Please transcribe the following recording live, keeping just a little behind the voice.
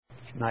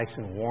It's nice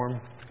and warm.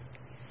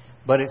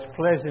 But it's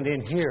pleasant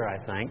in here, I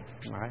think.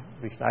 Right?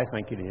 At least I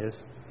think it is.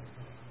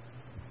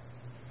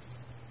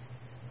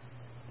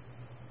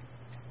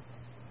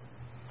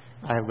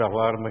 I've got a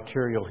lot of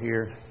material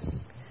here.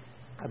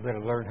 I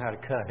better learn how to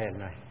cut,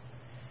 hadn't I?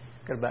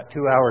 Got about 2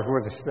 hours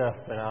worth of stuff,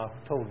 but I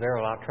told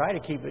Darrell I'll try to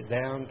keep it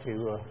down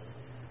to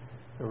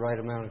the right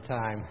amount of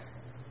time.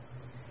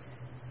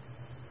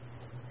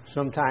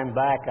 Some time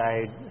back,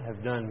 I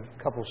have done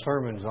a couple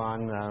sermons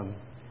on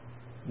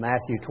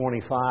Matthew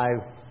 25,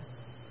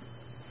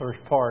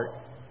 first part.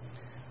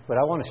 But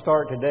I want to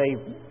start today.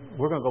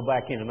 We're going to go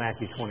back into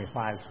Matthew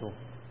 25, so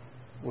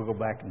we'll go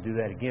back and do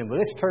that again. But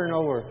let's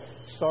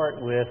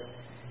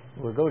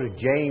we'll go to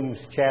James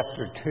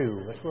chapter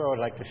 2. That's where I would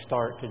like to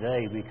start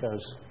today,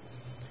 because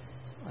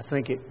I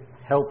think it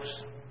helps.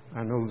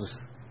 I know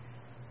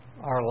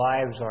our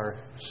lives are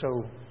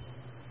so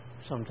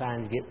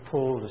sometimes get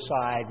pulled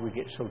aside. We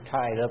get so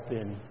tied up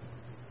in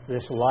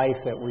this life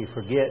that we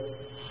forget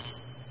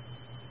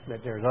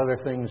that there's other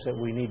things that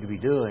we need to be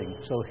doing.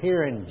 So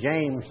here in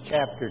James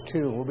chapter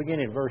 2, we'll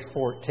begin in verse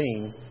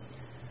 14,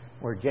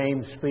 where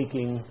James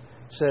speaking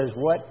says,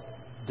 "What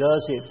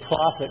does it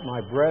profit,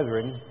 my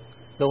brethren,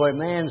 though a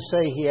man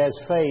say he has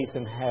faith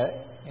and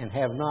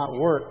have not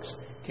works,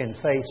 can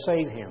faith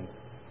save him?"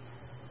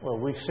 Well,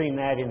 we've seen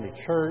that in the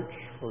church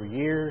for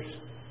years.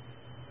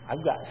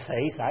 I've got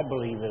faith. I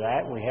believe in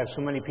that. We have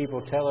so many people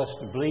tell us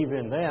to believe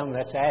in them.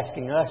 That's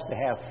asking us to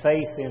have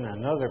faith in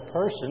another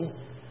person.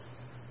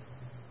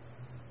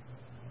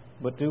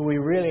 But do we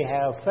really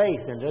have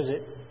faith? And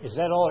is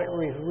that all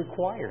it is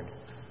required?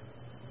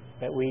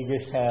 That we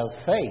just have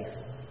faith?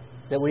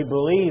 That we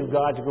believe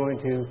God's going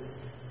to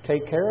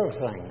take care of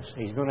things.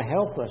 He's going to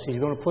help us. He's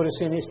going to put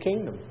us in His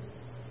kingdom.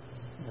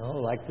 You know,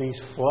 like these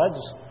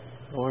floods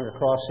going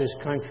across this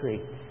country.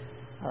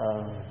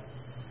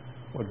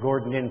 What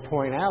Gordon didn't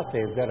point out,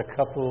 they've got a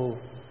couple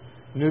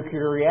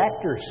nuclear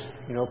reactors,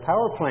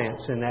 power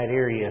plants in that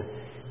area.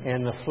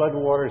 And the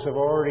floodwaters have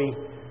already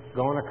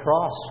gone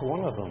across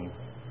one of them.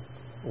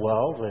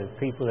 Well, the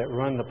people that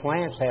run the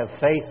plants have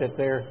faith that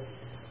their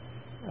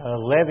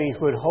levees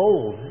would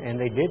hold, and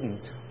they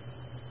didn't.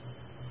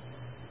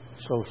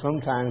 So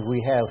sometimes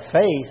we have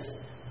faith,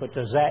 but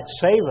does that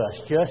save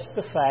us? Just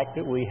the fact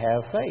that we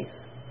have faith.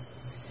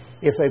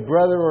 If a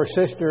brother or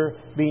sister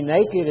be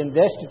naked and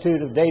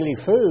destitute of daily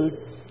food,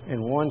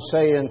 and one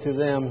say unto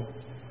them,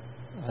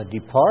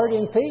 "Depart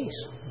in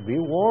peace, be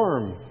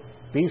warm,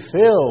 be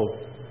filled,"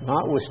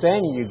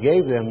 notwithstanding you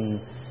gave them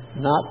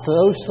not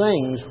those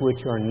things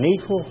which are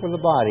needful for the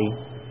body,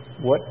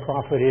 what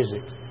profit is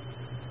it?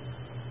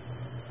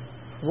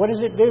 What does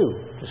it do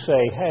to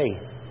say, "Hey,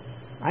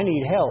 I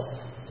need help.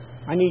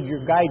 I need your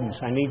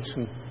guidance. I need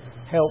some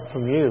help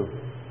from you"?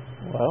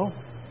 Well,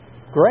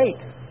 great.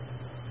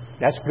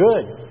 That's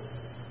good.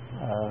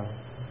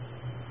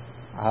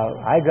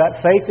 I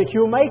got faith that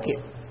you'll make it.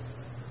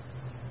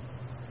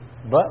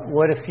 But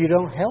what if you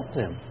don't help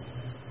them?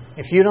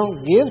 If you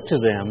don't give to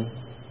them,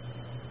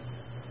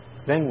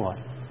 then what?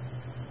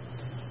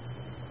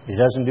 It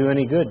doesn't do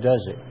any good,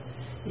 does it?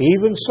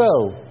 Even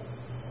so,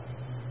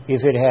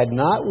 if it had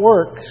not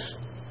works,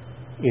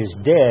 is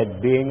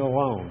dead being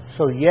alone.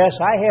 So yes,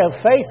 I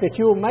have faith that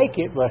you'll make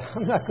it, but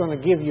I'm not going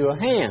to give you a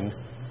hand.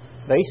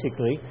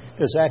 Basically,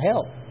 does that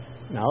help?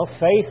 No,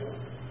 faith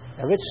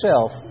of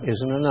itself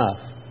isn't enough.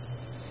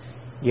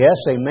 Yes,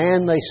 a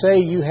man may say,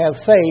 "You have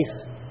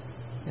faith,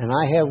 and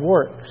I have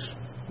works.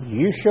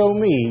 You show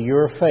me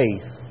your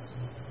faith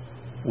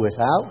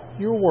without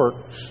your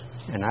works,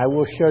 and I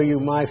will show you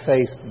my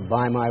faith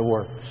by my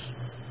works."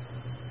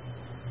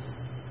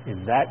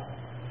 Is that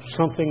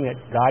something that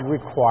God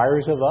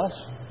requires of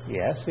us?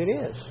 Yes, it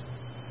is.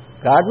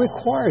 God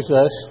requires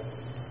us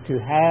to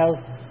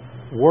have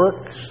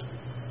works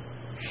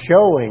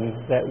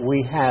showing that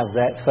we have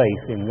that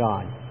faith in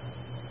God.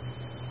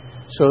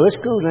 So let's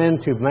go then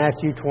to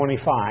Matthew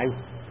 25.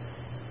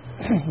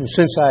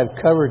 Since I've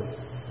covered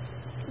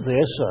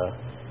this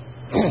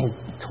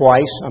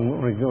twice, I'm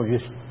going to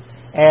just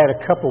add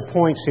a couple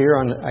points here.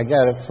 I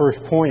got a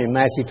first point in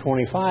Matthew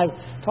 25,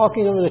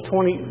 talking over the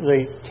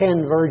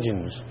 10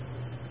 virgins.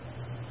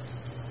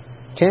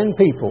 10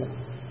 people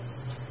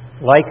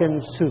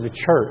likened to the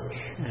church.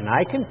 And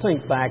I can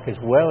think back, as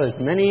well as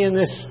many in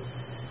this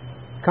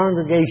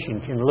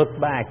congregation can look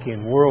back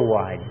in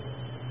worldwide,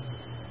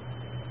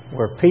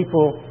 where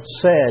people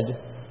said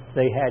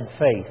they had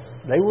faith.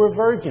 They were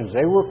virgins.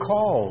 They were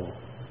called.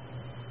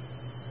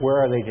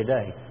 Where are they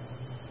today?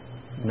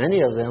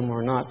 Many of them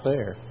are not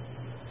there.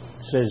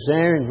 It says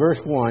there in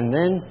verse 1,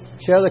 "Then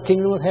shall the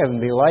kingdom of heaven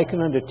be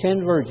likened unto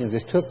 10 virgins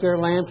that took their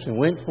lamps and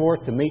went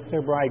forth to meet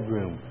their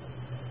bridegroom."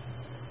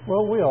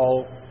 Well, we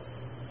all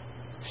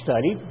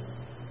studied.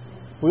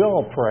 We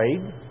all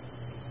prayed.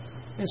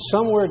 And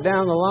somewhere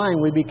down the line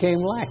we became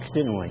lax,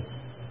 didn't we?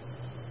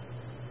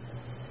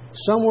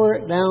 Somewhere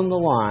down the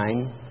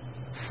line,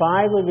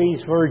 5 of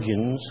these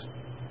virgins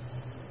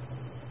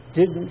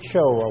didn't show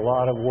a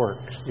lot of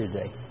works, did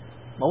they?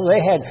 Well,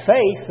 they had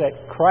faith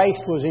that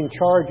Christ was in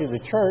charge of the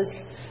church.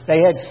 They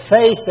had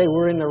faith they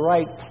were in the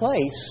right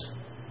place.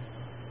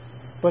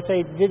 but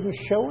they didn't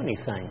show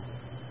anything.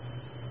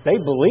 They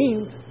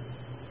believed,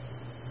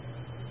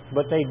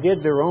 but they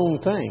did their own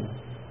thing.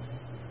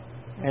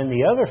 And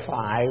the other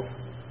 5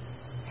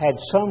 had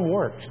some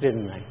works,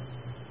 didn't they?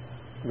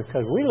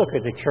 Because we look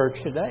at the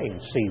church today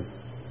and see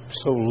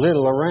so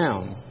little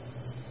around.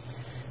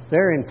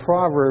 There in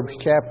Proverbs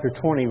chapter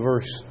 20,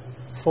 verse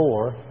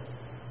 4,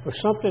 was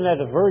something that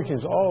the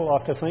virgins all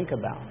ought to think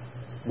about.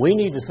 We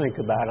need to think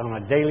about it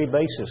on a daily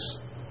basis.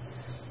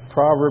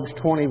 Proverbs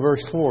 20,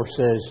 verse 4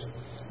 says,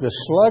 "The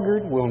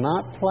sluggard will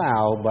not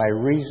plow by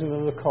reason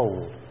of the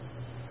cold."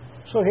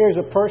 So here's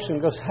a person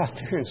goes out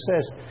there and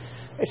says,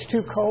 "It's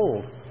too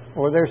cold,"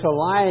 or "There's a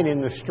lion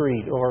in the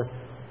street," or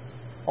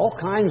all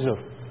kinds of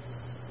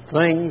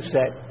things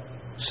that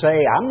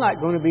say, "I'm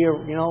not going to be,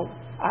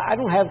 I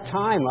don't have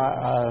time.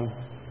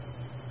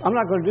 I'm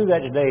not going to do that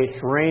today.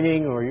 It's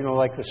raining," or,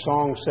 like the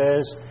song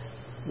says,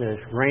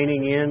 it's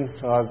raining in,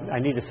 so I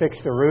need to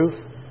fix the roof.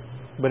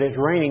 But it's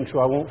raining, so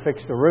I won't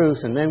fix the roof.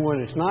 And then when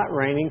it's not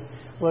raining,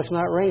 well, it's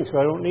not raining, so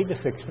I don't need to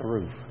fix the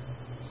roof.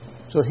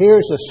 So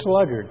here's a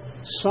sluggard.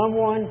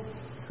 Someone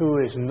who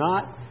is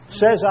not,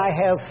 says, "I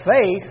have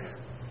faith,"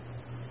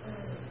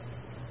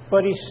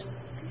 but he's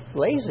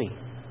lazy.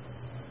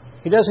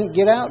 He doesn't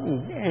get out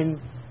and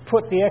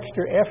put the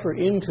extra effort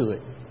into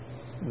it.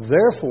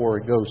 Therefore,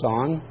 it goes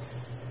on,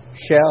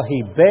 "shall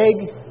he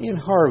beg in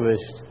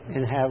harvest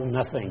and have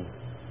nothing."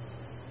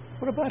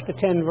 What about the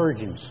 10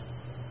 virgins?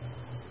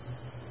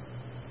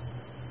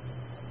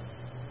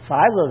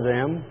 5 of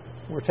them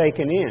were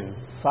taken in.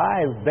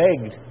 5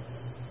 begged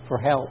for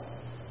help.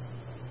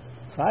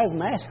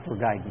 5 asked for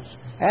guidance.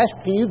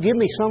 Ask, "Can you give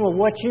me some of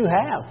what you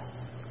have?"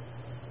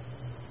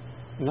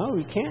 No,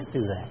 you can't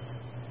do that.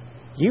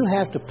 You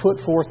have to put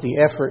forth the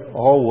effort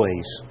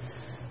always.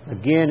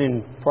 Again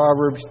in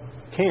Proverbs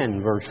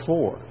 10, verse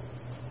 4.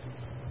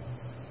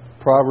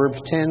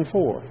 Proverbs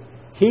 10:4.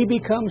 "He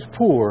becomes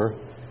poor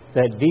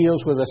that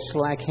deals with a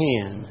slack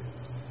hand,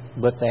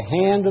 but the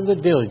hand of the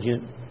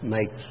diligent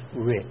makes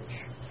rich."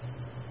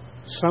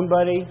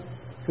 Somebody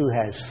who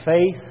has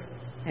faith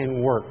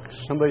and works.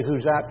 Somebody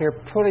who's out there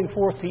putting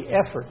forth the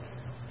effort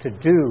to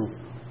do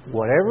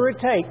whatever it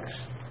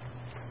takes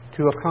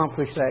to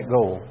accomplish that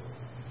goal.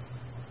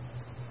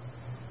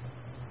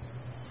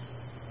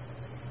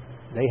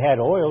 They had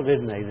oil,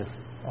 didn't they?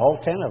 All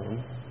 10 of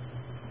them.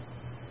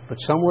 But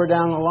somewhere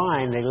down the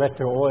line, they let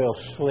their oil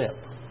slip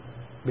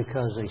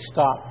because they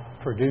stopped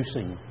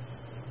producing.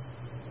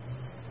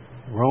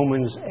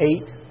 Romans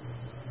 8,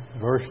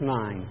 verse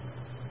 9.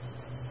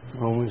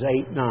 Romans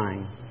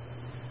 8:9.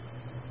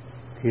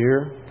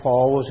 Here,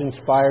 Paul was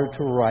inspired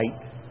to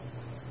write,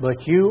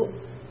 "But you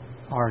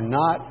are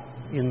not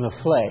in the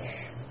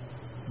flesh,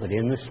 but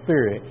in the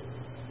Spirit,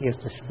 if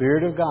the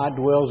Spirit of God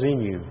dwells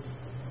in you.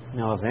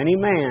 Now, if any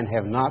man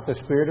have not the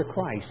Spirit of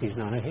Christ, he's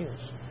none of his."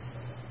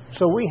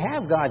 So we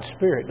have God's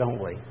Spirit,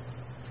 don't we?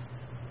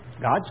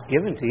 God's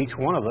given to each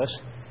one of us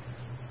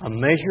a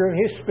measure of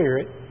His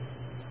Spirit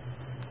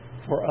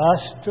for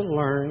us to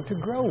learn to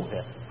grow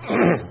with.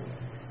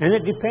 And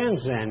it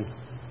depends then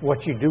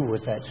what you do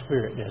with that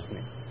Spirit, doesn't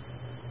it?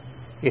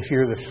 If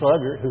you're the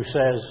sluggard who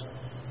says,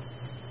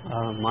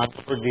 "My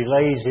Lord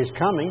delays His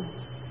coming,"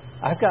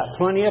 I've got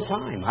plenty of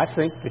time. I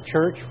think the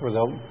church, for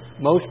the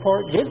most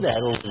part, did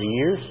that over the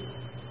years.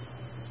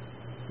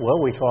 Well,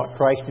 we thought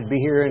Christ would be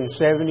here in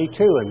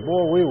 72, and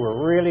boy, we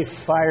were really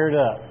fired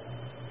up.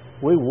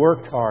 We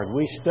worked hard.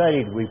 We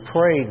studied. We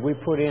prayed. We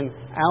put in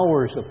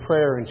hours of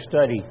prayer and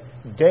study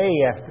day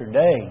after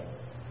day,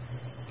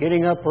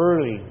 getting up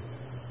early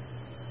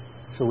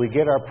so we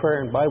get our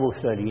prayer and Bible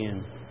study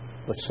in.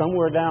 But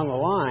somewhere down the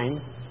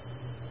line,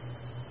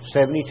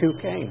 72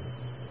 came.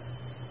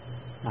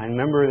 I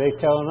remember they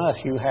telling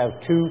us, "You have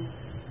 2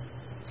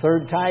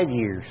 third tithe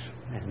years,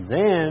 and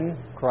then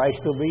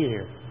Christ will be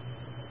here."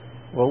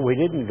 Well, we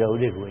didn't go,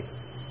 did we?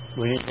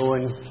 We didn't go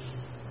in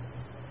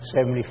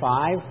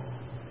 75,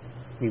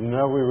 even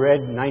though we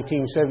read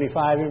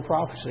 1975 in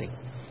prophecy.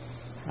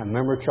 I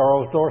remember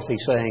Charles Dorsey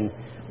saying,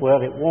 "Well,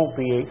 it won't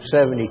be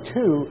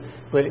 72,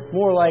 but it's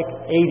more like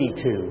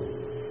 82.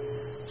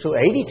 So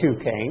 82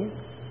 came,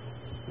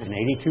 and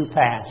 82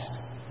 passed.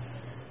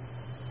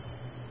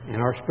 And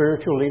our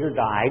spiritual leader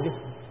died,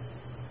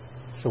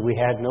 so we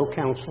had no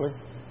counselor.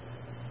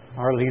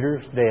 Our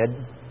leader's dead.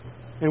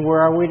 And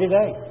where are we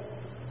today?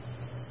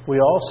 We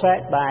all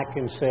sat back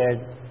and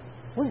said,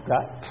 "We've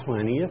got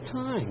plenty of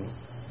time.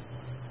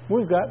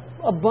 We've got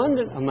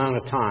abundant amount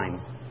of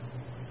time."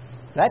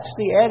 That's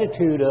the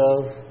attitude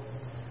of,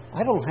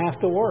 "I don't have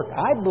to work.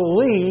 I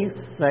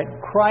believe that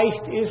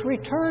Christ is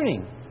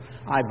returning.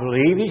 I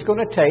believe He's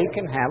going to take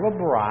and have a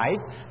bride.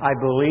 I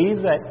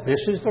believe that this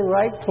is the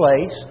right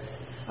place.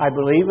 I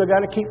believe I've got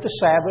to keep the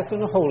Sabbath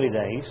and the holy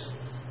days.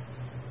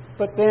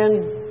 But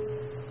then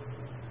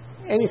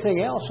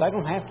anything else I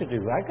don't have to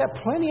do. I've got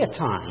plenty of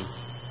time."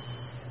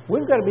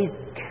 We've got to be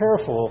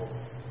careful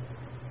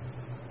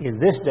in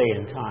this day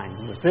and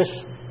time. With this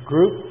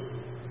group,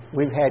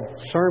 we've had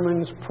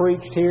sermons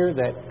preached here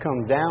that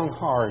come down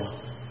hard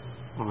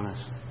on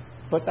us.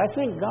 But I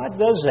think God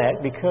does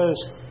that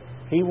because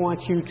He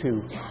wants you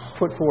to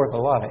put forth a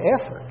lot of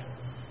effort.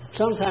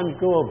 Sometimes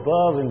go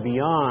above and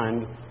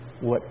beyond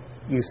what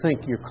you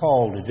think you're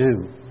called to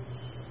do.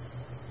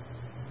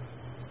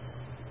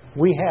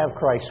 We have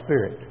Christ's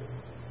Spirit.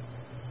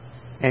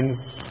 And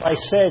I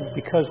said,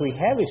 because we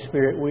have His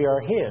Spirit, we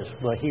are His.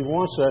 But He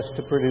wants us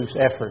to produce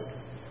effort.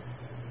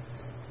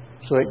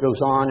 So it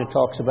goes on and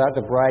talks about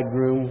the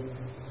bridegroom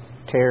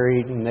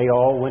tarried, and they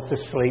all went to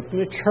sleep,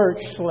 and the church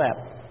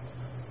slept.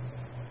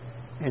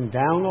 And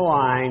down the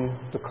line,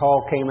 the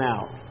call came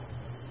out.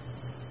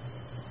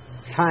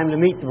 It's time to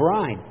meet the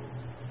bride.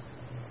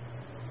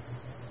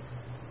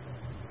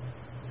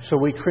 So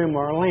we trim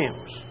our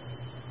lamps.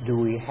 Do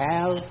we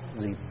have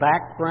the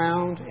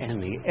background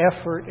and the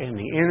effort and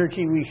the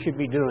energy we should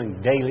be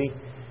doing daily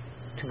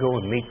to go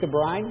and meet the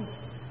bride?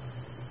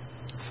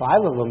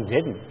 5 of them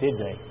didn't, did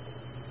they?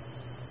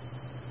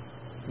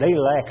 They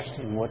laxed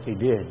in what they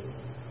did.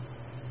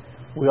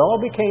 We all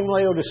became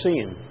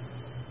Laodicean.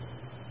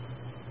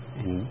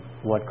 And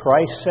what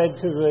Christ said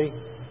to the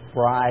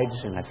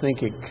brides, and I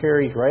think it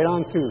carries right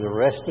on through the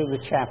rest of the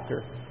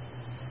chapter,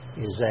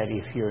 is that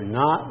if you're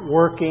not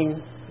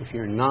working, if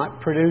you're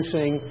not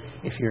producing,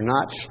 if you're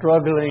not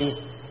struggling,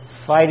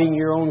 fighting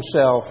your own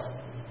self,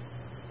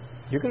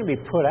 you're going to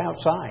be put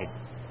outside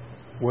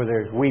where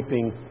there's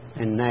weeping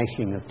and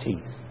gnashing of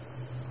teeth.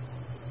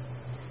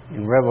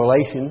 In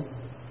Revelation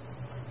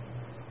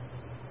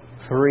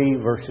 3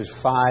 verses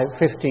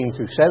 15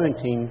 through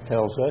 17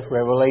 tells us,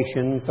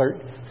 Revelation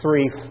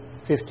 3,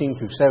 15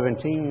 through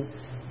 17,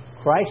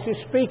 Christ is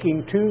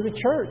speaking to the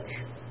church.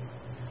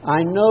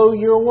 I know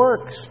your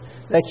works,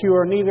 that you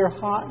are neither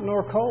hot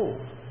nor cold.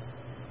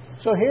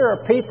 So here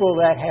are people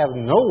that have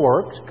no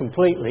works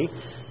completely,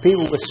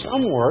 people with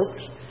some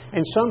works,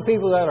 and some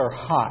people that are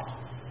hot.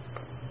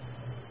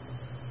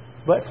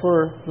 But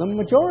for the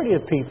majority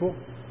of people,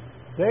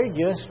 they're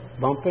just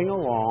bumping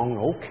along.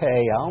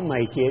 Okay, I'll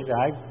make it.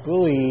 I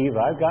believe.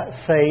 I've got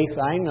faith.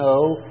 I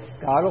know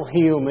God will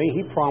heal me.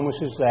 He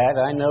promises that.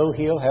 I know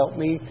He'll help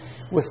me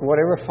with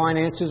whatever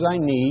finances I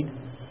need.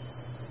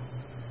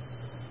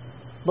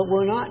 But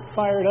we're not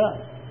fired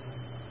up.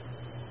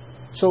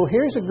 So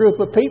here's a group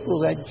of people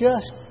that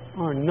just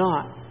are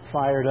not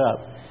fired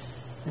up.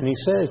 And He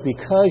says,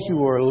 because you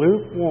were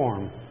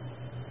lukewarm,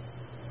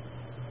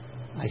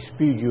 I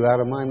spewed you out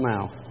of my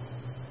mouth.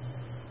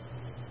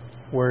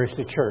 Where is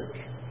the church?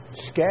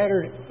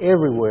 Scattered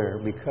everywhere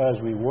because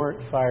we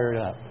weren't fired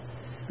up.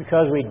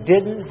 Because we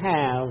didn't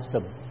have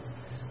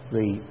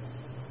the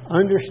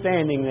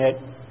understanding that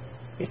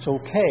it's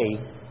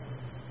okay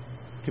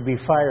to be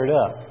fired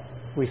up.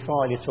 We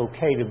thought it's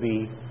okay to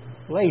be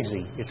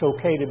lazy. It's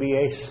okay to be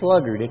a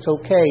sluggard. It's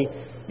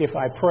okay if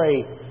I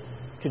pray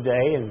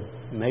today and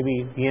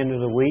maybe at the end of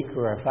the week,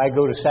 or if I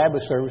go to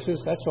Sabbath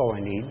services, that's all I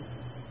need.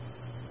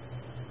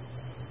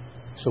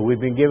 So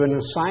we've been given an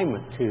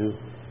assignment to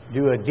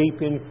do a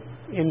deep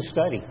in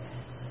study.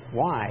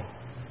 Why?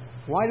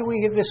 Why do we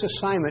get this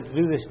assignment to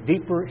do this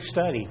deeper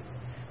study?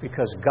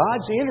 Because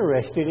God's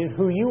interested in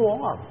who you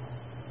are.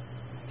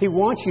 He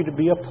wants you to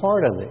be a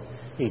part of it.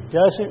 He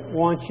doesn't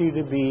want you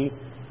to be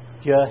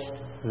just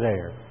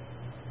there,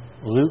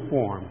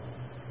 lukewarm.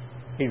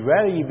 He'd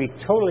rather you be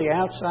totally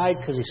outside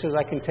because He says,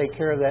 I can take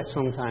care of that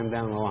sometime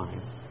down the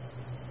line.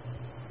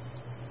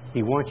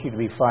 He wants you to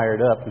be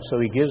fired up, and so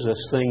He gives us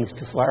things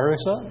to fire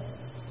us up.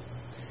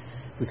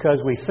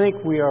 Because we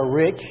think we are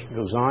rich, it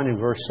goes on in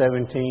verse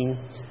 17,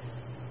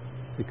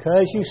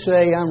 because you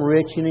say, I'm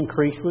rich and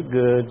increase with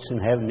goods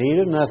and have need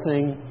of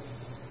nothing,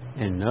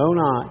 and know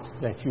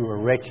not that you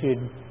are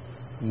wretched,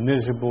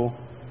 miserable,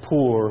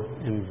 poor,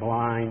 and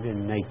blind,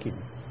 and naked.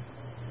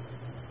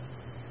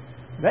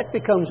 That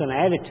becomes an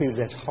attitude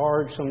that's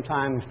hard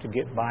sometimes to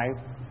get by.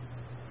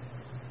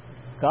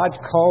 God's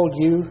called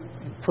you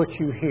and put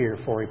you here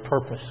for a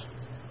purpose.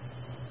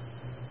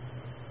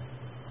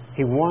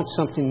 He wants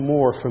something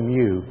more from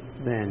you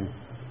than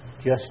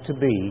just to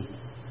be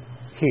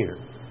here.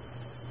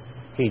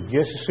 He'd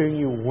just as soon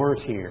you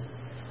weren't here.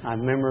 I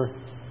remember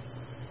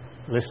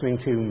listening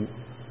to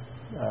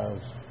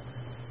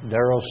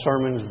Daryl's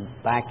sermons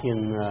back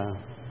in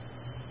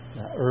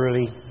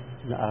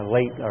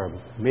late or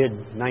mid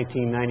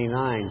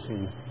 1999s,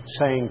 and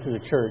saying to the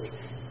church,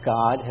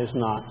 God has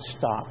not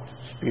stopped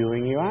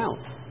spewing you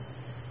out.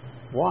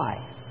 Why?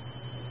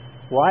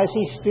 Why is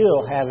He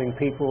still having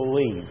people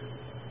leave?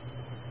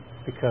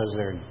 Because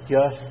they're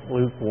just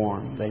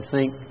lukewarm. They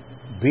think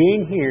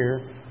being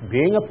here,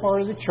 being a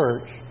part of the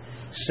church,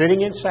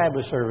 sitting in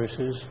Sabbath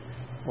services,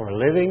 or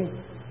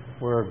living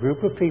where a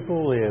group of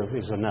people live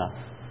is enough.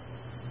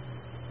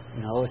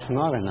 No, it's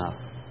not enough.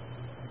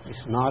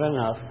 It's not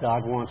enough.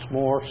 God wants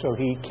more, so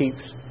He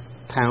keeps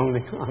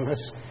pounding on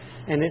us.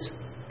 And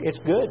it's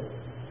good.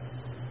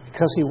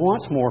 Because He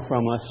wants more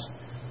from us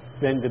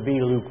than to be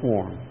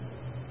lukewarm.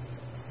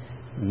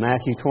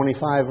 Matthew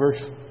 25,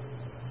 verse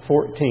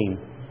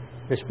 14.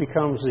 This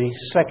becomes the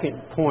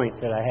second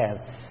point that I have.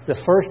 The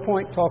first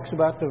point talks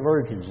about the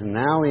virgins. And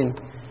now in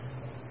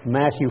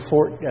Matthew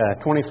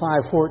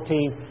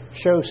 25:14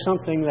 shows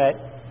something that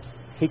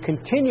he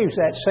continues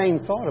that same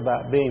thought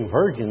about being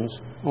virgins,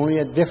 only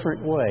a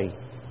different way.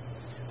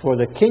 For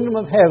the kingdom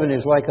of heaven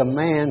is like a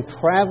man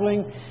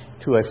traveling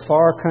to a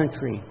far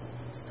country,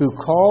 who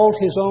called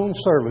his own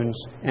servants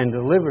and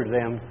delivered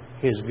them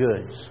his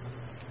goods.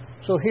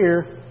 So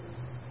here,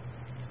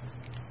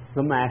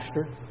 the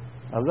master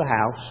of the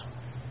house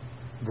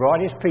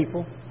brought his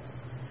people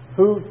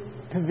who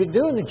had been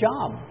doing the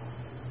job.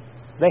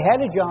 They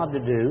had a job to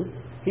do.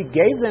 He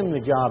gave them the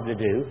job to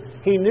do.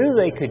 He knew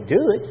they could do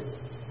it.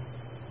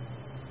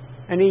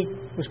 And he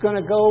was going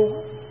to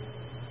go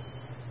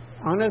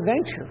on an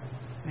adventure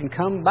and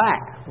come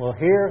back. Well,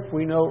 here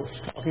we know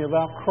it's talking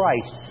about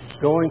Christ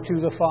going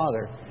to the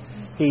Father.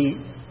 He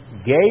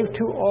gave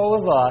to all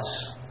of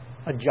us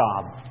a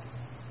job.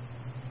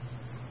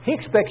 He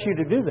expects you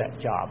to do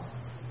that job.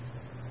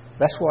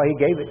 That's why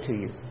He gave it to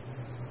you.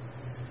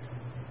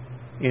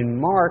 In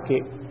Mark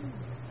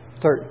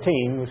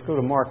 13, let's go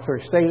to Mark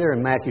 13. Stay there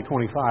in Matthew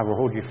 25, or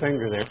hold your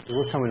finger there.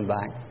 We're coming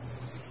back.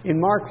 In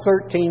Mark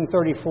 13,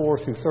 34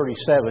 through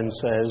 37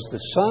 says, the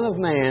Son of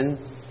Man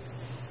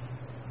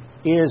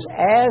is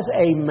as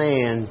a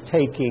man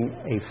taking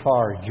a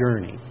far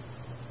journey.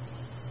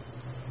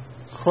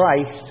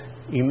 Christ,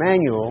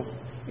 Emmanuel,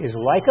 is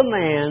like a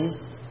man,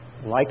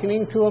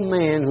 likening to a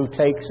man who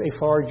takes a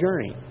far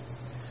journey,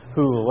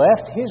 who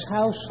left his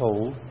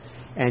household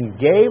and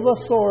gave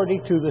authority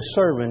to the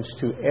servants,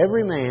 to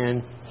every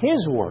man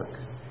his work,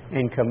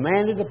 and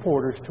commanded the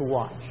porters to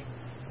watch.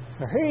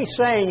 So here he's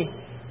saying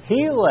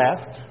he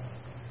left.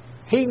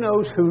 He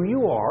knows who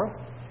you are.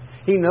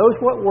 He knows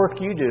what work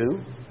you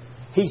do.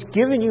 He's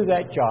given you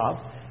that job.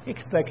 He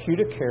expects you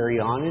to carry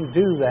on and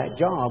do that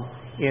job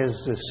is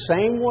the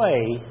same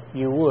way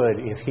you would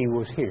if he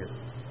was here.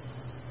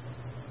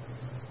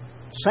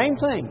 Same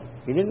thing.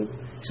 He didn't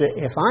say,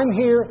 if I'm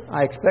here,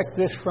 I expect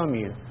this from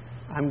you.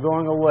 I'm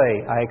going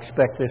away. I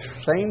expect this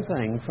same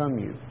thing from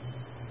you.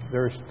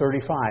 Verse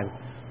 35.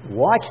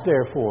 Watch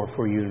therefore,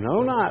 for you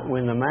know not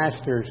when the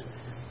master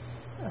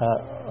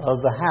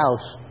of the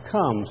house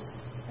comes,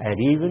 at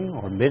even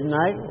or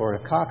midnight or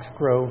a cock's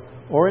crow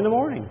or in the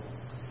morning,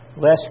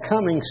 lest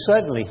coming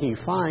suddenly he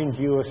finds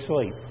you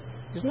asleep.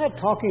 Isn't that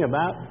talking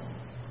about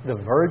the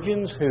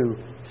virgins who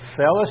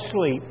fell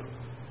asleep,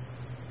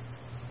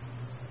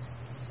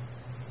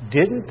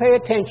 didn't pay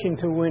attention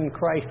to when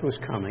Christ was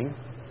coming,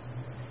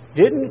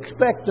 didn't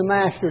expect the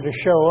master to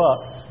show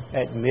up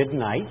at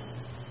midnight,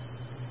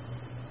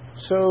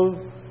 so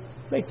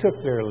they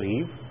took their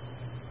leave.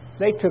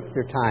 They took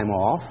their time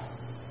off.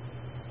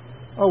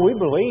 Oh, we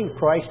believe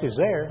Christ is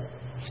there.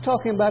 He's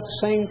talking about the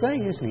same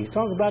thing, isn't he? He's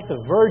talking about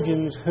the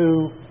virgins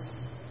who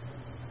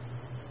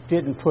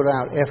didn't put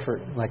out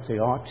effort like they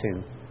ought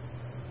to.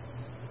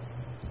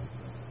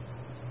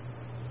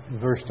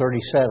 Verse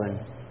 37,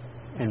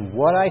 and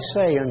what I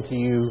say unto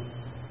you,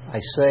 I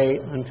say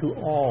unto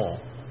all.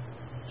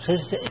 It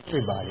says to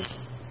everybody,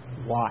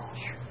 watch.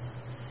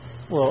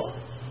 Well,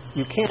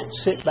 you can't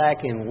sit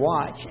back and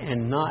watch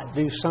and not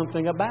do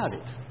something about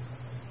it.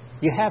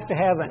 You have to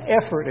have an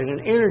effort and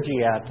an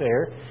energy out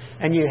there,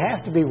 and you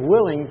have to be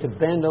willing to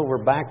bend over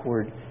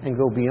backward and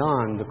go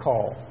beyond the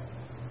call.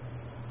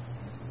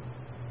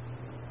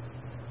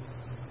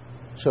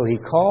 So he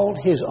called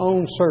his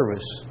own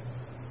servants,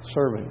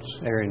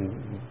 there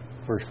in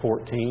verse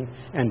 14,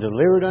 and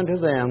delivered unto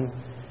them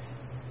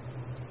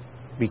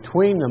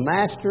between the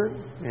master,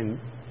 and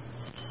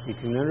you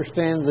can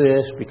understand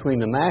this, between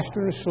the master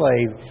and the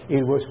slave,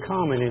 it was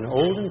common in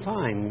olden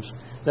times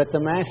that the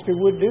master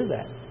would do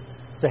that.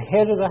 The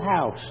head of the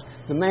house,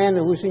 the man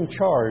that was in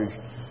charge,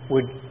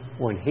 would,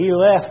 when he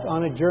left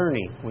on a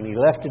journey, when he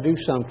left to do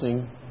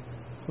something,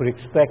 would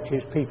expect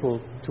his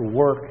people to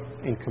work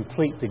and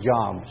complete the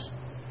jobs.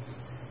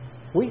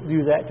 We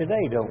do that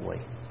today, don't we?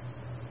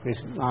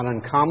 It's not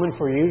uncommon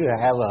for you to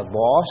have a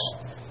boss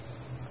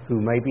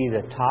who may be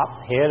the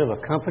top head of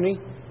a company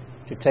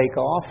to take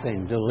off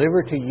and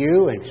deliver to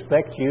you and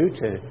expect you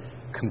to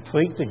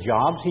complete the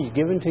jobs he's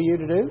given to you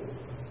to do?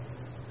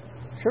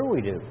 Sure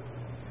we do.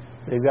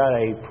 They've got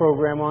a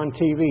program on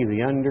TV,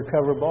 The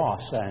Undercover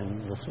Boss,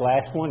 and this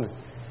last one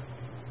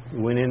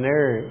went in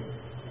there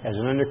as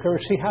an undercover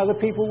to see how the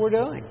people were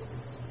doing.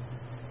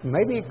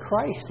 Maybe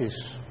Christ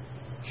is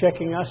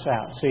checking us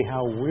out, see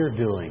how we're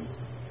doing.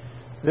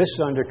 This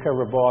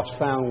undercover boss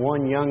found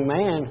one young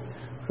man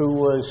who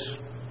was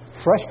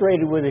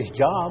frustrated with his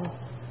job,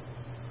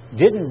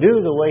 didn't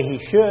do the way he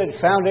should,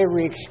 found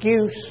every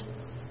excuse.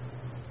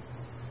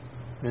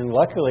 And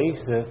luckily,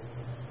 the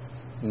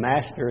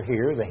master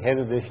here, the head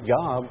of this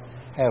job,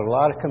 had a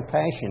lot of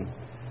compassion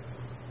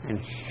and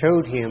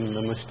showed him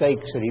the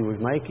mistakes that he was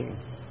making.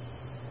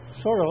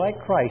 Sort of like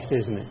Christ,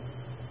 isn't it?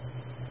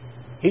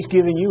 He's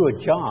given you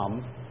a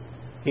job.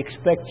 He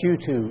expects you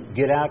to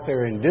get out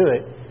there and do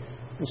it.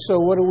 And so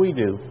what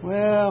do?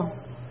 Well,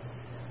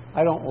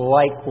 I don't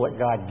like what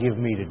God gave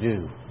me to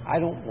do. I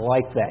don't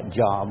like that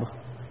job.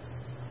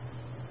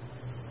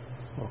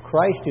 Well,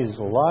 Christ is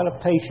a lot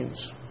of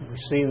patience. We've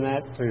seen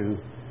that through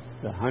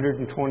the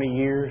 120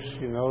 years,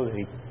 that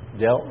He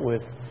dealt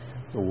with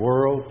the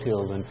world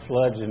till the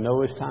floods in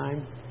Noah's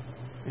time.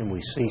 And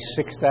we see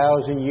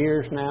 6,000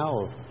 years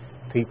now of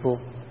people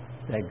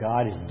that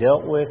God has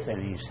dealt with,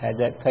 and He's had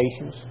that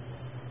patience.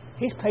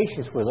 He's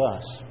patient with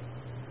us.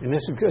 And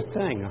it's a good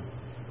thing.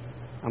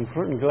 I'm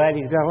certainly glad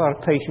He's got a lot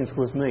of patience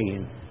with me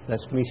and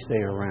lets me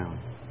stay around.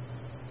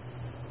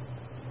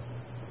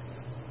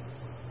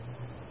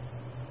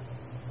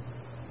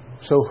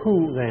 So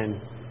who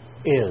then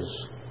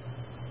is?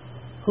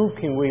 Who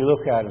can we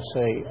look at and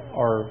say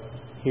are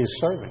His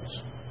servants?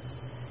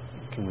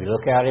 Can we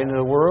look out into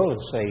the world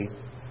and say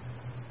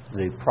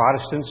the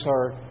Protestants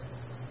are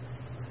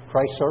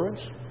Christ's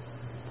servants?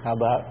 How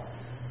about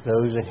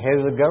those that head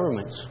of the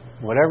governments?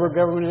 Whatever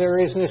government there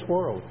is in this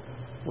world,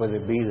 whether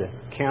it be the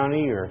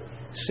county or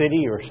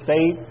city or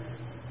state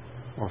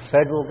or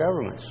federal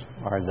governments,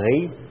 are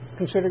they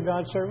considered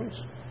God's servants?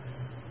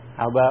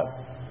 How about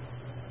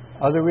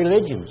other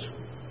religions?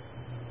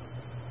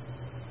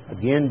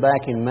 Again,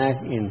 back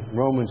in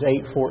Romans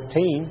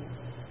 8:14,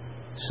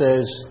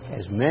 says,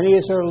 as many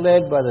as are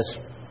led by the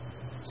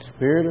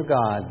Spirit of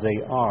God,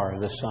 they are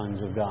the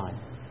sons of God.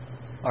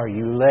 Are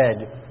you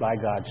led by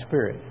God's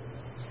Spirit?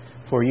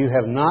 For you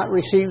have not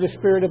received the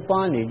spirit of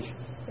bondage,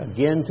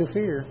 again to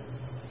fear,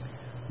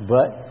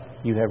 but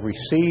you have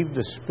received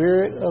the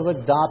Spirit of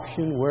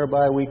adoption,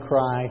 whereby we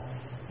cry,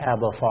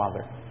 Abba,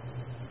 Father.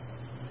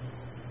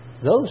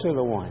 Those are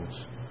the ones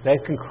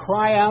that can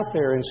cry out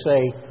there and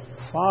say,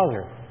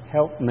 Father,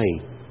 help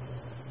me.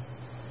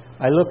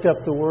 I looked up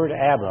the word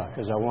Abba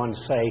because I wanted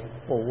to say,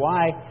 well,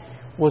 why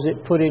was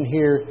it put in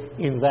here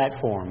in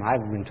that form?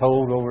 I've been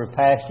told over the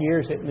past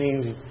years it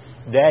means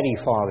Daddy,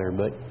 Father,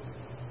 but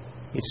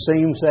it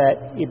seems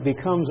that it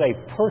becomes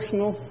a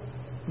personal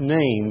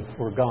name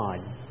for God.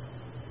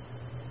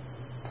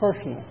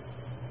 Personal.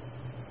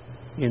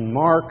 In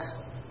Mark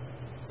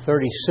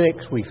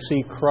 36, we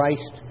see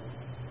Christ,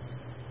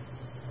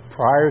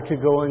 prior to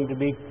going to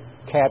be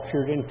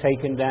captured and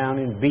taken down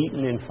and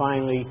beaten and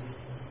finally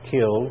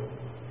killed,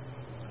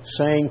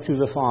 saying to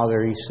the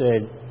Father, He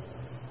said,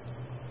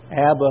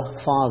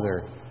 Abba,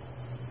 Father,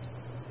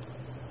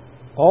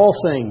 all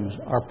things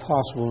are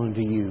possible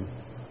unto you.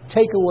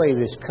 Take away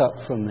this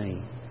cup from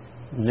me.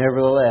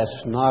 Nevertheless,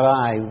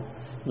 not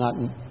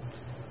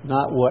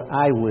what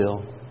I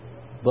will,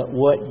 but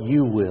what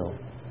you will.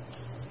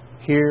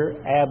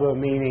 Here, Abba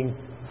meaning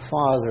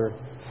Father,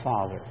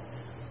 Father.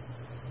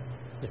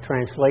 The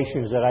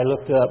translations that I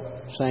looked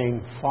up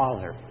saying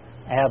Father,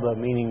 Abba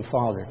meaning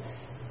Father,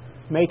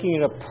 making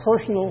it a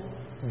personal,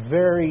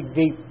 very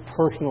deep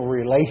personal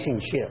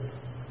relationship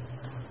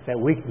that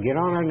we can get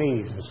on our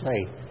knees and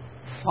say,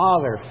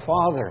 Father,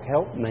 Father,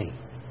 help me.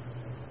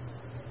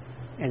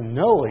 And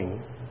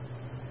knowing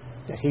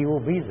that He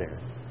will be there.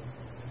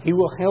 He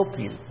will help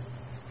you.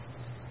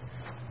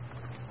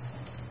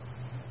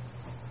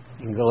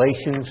 In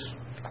Galatians,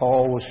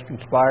 Paul was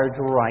inspired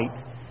to write,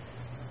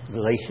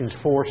 Galatians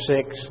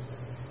 4:6,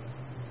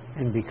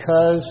 and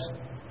because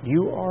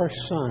you are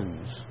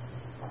sons,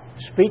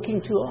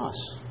 speaking to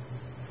us,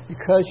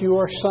 because you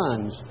are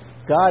sons,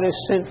 God has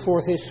sent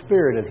forth His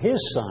Spirit of His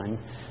Son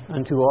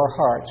unto our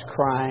hearts,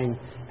 crying,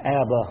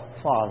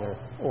 Abba, Father,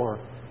 or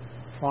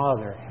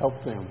Father,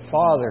 help them.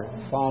 Father,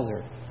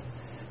 Father.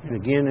 And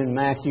again in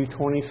Matthew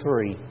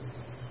 23.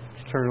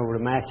 Let's turn over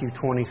to Matthew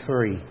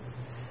 23,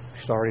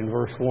 starting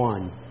verse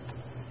 1.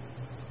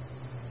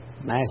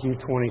 Matthew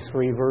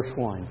 23, verse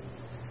 1.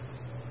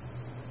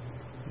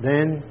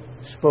 Then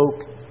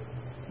spoke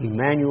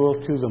Emmanuel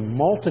to the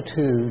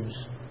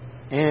multitudes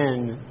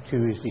and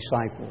to His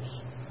disciples,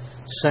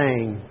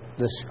 saying,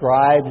 the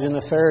scribes and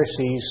the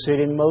Pharisees sit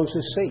in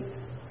Moses' seat.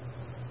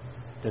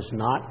 Does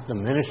not the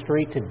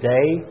ministry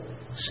today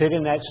sit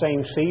in that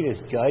same seat as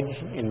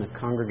judge in the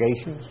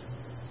congregations?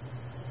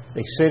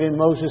 They sit in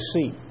Moses'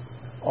 seat.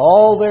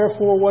 All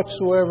therefore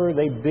whatsoever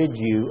they bid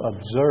you,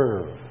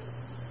 observe.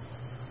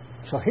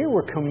 So here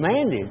we're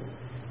commanded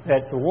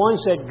that the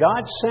ones that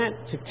God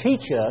sent to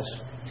teach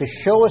us, to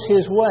show us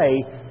His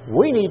way,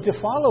 we need to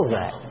follow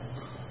that.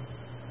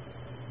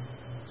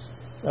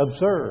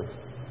 Observe.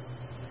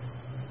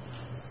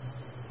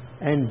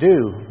 And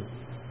do.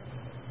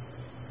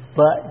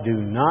 But do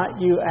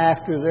not you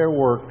after their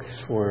works,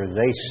 for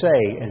they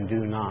say and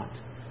do not.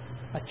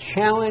 A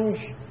challenge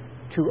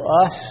to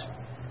us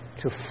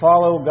to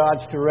follow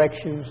God's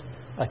directions,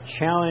 a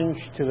challenge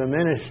to the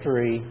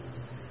ministry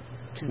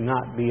to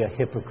not be a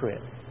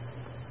hypocrite.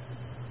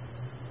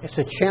 It's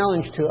a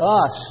challenge to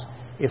us,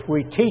 if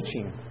we're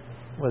teaching,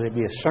 whether it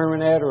be a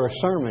sermonette or a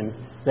sermon,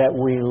 that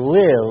we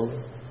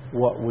live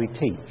what we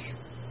teach.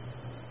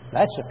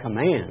 That's a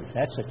command.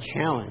 That's a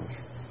challenge.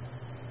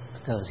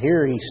 Because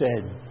here He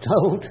said,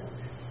 don't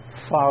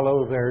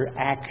follow their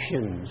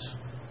actions,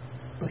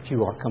 but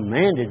you are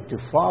commanded to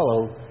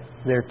follow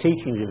their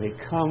teaching if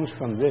it comes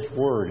from this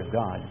Word of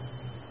God.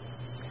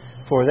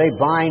 For they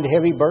bind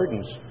heavy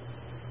burdens.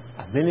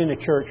 I've been in the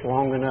church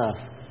long enough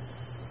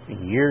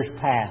in years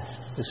past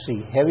to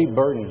see heavy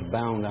burdens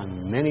bound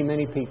on many,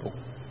 many people.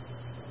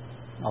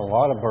 A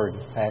lot of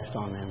burdens passed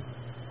on them.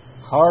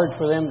 Hard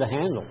for them to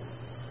handle.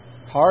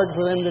 Hard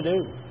for them to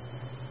do.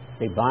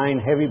 They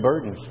bind heavy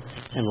burdens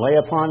and lay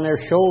upon their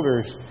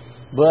shoulders,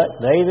 but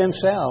they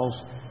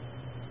themselves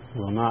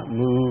will not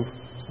move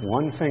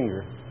one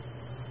finger.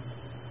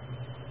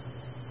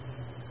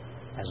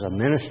 As a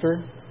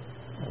minister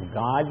of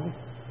God,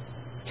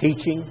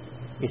 teaching,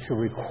 it's a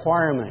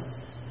requirement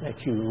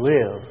that you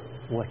live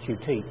what you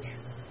teach.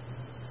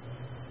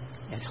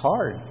 It's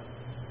hard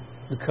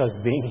because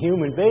being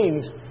human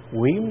beings,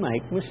 we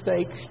make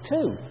mistakes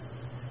too.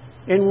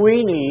 And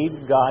we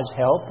need God's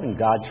help and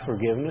God's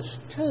forgiveness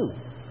too.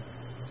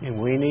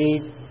 And we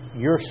need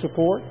your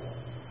support.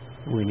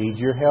 We need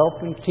your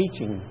help in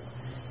teaching.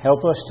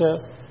 Help us to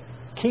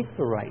keep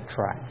the right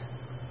track.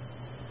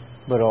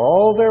 But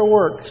all their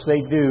works they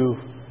do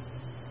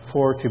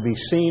for to be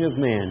seen of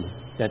men,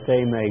 that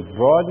they may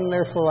broaden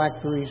their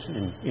phylacteries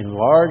and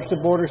enlarge the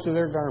borders of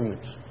their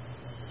garments.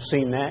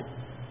 Seen that?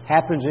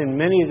 Happens in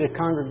many of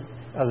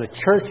the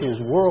churches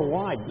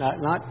worldwide.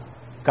 Not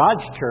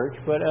God's church,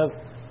 but of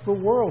the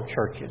world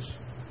churches.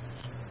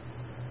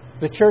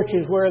 The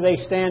churches where they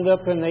stand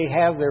up and they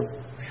have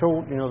their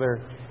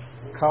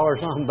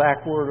collars on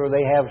backward, or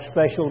they have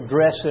special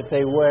dress that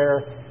they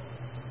wear.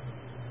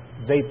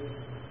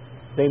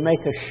 They make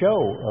a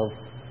show of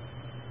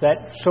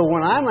that. So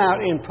when I'm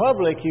out in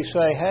public, you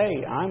say,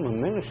 hey, I'm a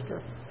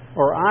minister,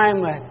 or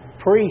I'm a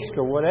priest,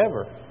 or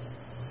whatever.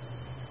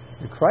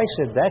 And Christ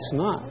said that's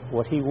not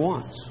what He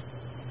wants.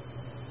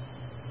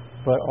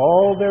 But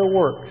all their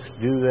works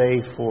do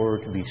they for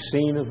to be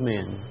seen of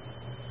men.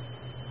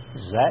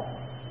 Is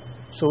that?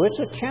 So it's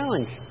a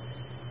challenge.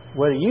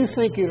 Whether you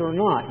think it or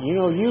not,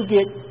 you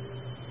get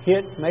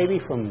hit maybe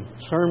from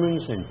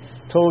sermons and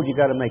told you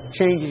got to make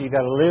changes, you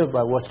got to live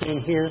by what's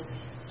in here.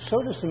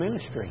 So does the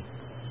ministry.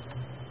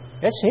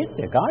 That's it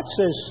there. God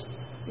says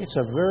it's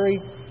a very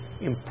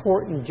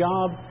important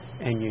job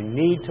and you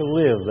need to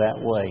live that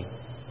way.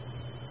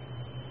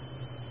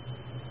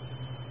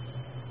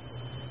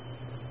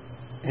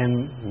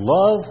 And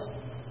love,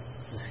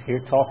 here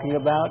talking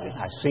about it,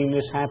 I've seen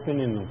this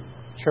happen in the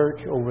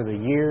church over the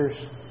years.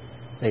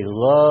 They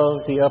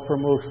love the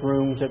uppermost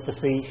rooms at the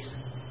feast.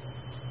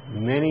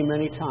 Many,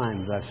 many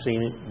times I've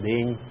seen it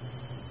being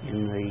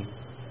in the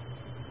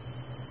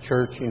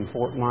church in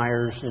Fort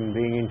Myers and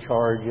being in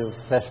charge of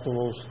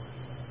festivals,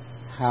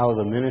 how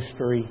the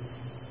ministry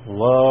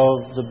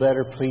loved the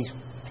better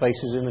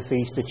places in the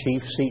feast, the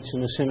chief seats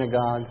in the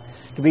synagogue,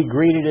 to be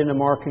greeted in the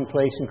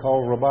marketplace and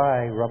called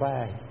Rabbi,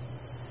 Rabbi,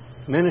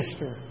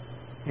 minister,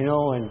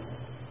 and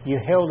you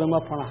held them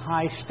up on a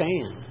high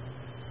stand.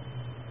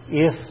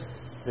 If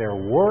their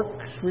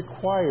works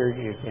required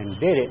it and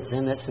did it,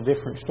 then that's a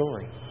different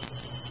story.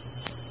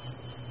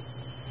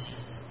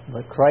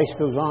 But Christ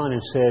goes on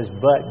and says,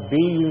 but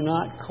be you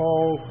not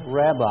called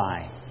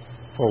rabbi,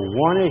 for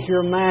one is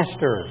your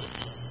master.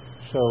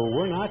 So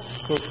we're not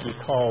supposed to be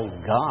called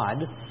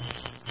God.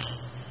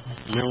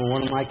 I remember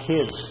one of my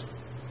kids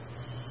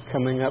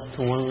coming up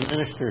to one of the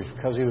ministers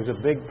because he was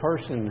a big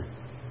person,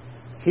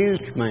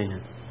 huge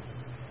man.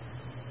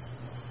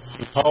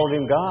 He called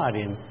him God,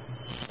 and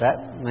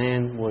that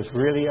man was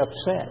really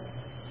upset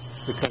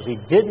because he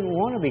didn't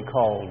want to be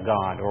called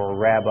God or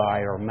rabbi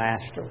or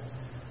master.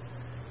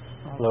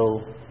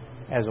 Although,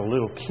 as a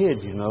little kid,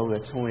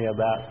 that's only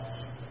about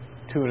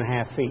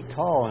 2.5 feet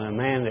tall, and a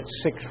man that's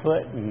 6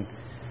 foot and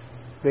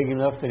big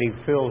enough that he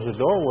fills the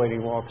doorway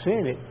and he walks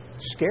in,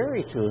 it's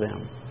scary to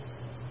them.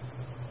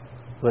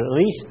 But at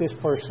least this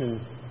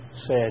person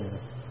said,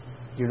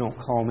 you don't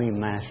call me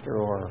master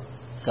or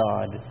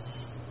God.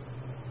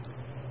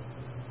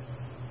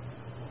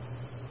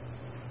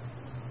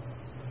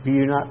 Be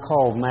you not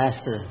called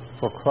master,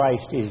 for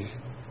Christ is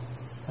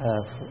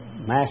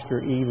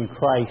master, even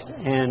Christ,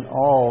 and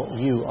all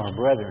you are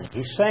brethren.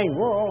 He's saying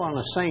we're all on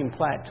the same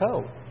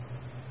plateau.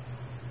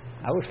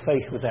 I was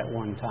faced with that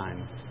one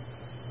time,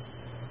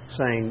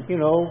 saying,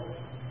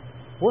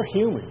 we're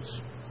humans.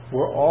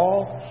 We're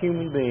all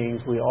human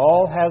beings. We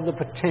all have the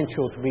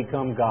potential to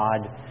become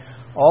God.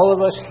 All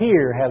of us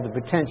here have the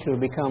potential to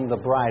become the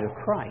bride of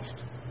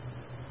Christ.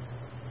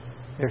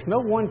 There's no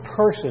one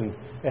person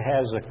that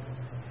has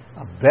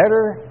a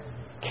better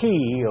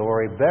key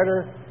or a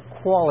better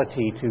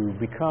quality to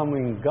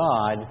becoming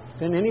God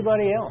than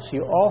anybody else.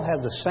 You all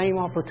have the same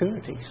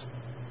opportunities.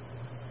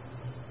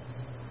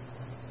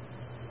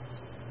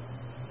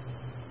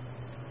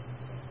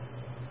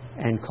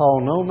 And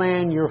call no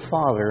man your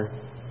father,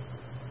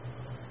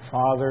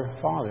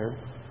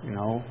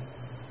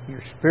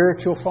 your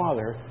spiritual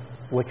father,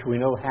 which we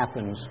know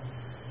happens.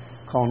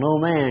 Call no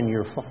man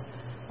your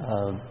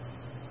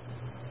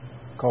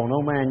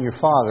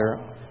father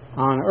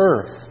on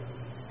earth,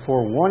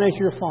 for one is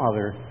your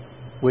Father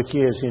which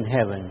is in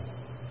heaven.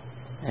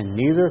 And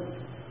neither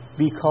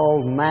be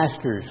called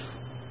masters,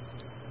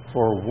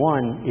 for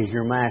one is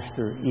your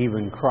master,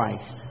 even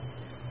Christ.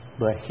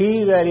 But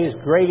he that is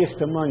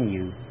greatest among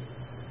you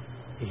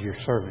is your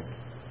servant.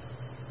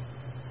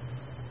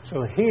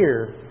 So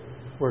here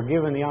we're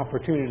given the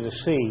opportunity to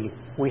see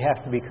we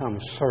have to become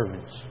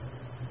servants.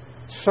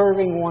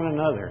 Serving one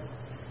another,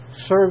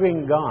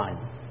 serving God,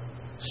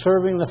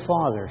 serving the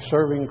Father,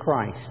 serving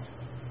Christ.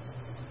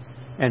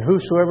 And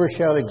whosoever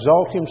shall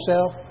exalt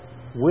himself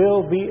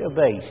will be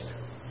abased.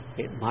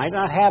 It might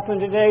not happen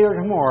today or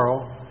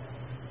tomorrow,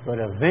 but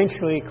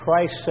eventually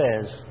Christ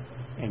says,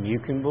 and you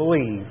can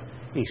believe,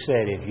 He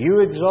said, if you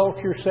exalt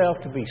yourself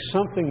to be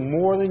something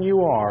more than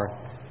you are,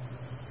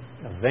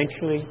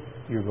 eventually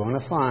you're going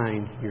to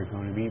find you're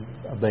going to be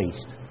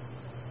abased.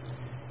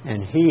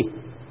 And he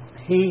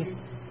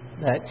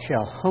that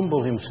shall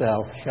humble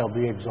himself shall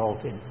be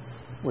exalted.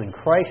 When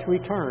Christ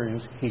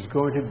returns, He's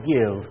going to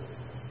give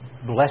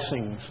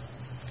blessings,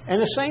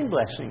 and the same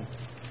blessing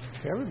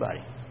to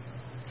everybody.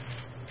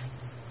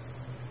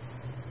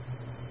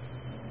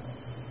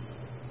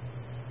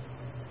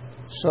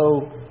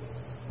 So,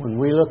 when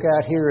we look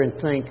out here and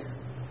think,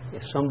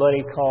 if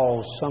somebody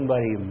calls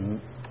somebody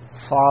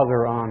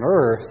Father on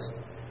earth,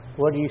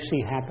 what do you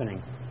see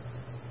happening?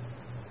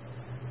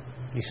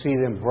 You see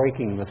them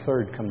breaking the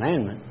third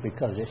commandment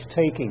because it's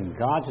taking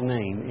God's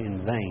name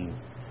in vain.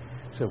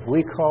 So if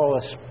we call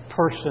a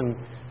person,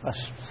 a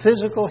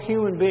physical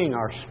human being,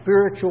 our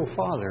spiritual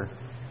father,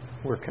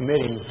 we're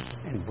committing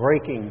and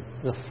breaking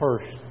the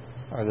first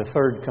or the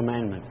third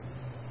commandment.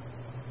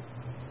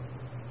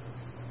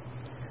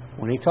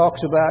 When He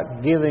talks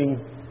about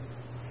giving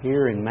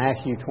here in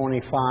Matthew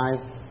 25,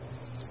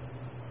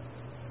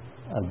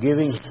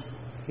 giving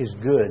His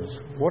goods,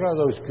 what are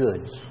those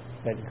goods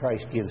that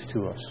Christ gives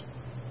to us?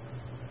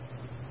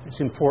 It's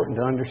important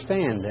to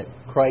understand that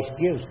Christ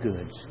gives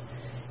goods.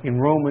 In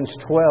Romans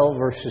 12,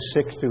 verses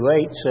 6 through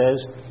 8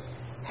 says,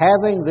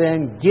 having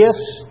then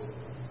gifts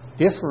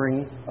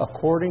differing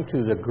according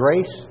to the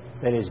grace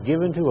that is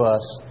given to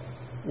us,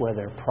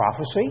 whether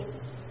prophecy,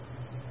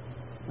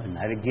 isn't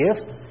that a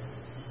gift?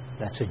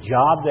 That's a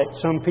job that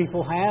some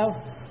people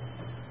have.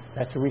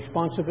 That's a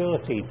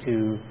responsibility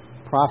to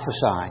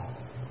prophesy.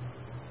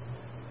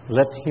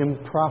 Let him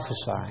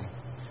prophesy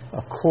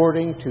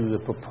according to the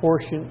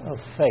proportion of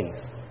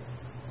faith.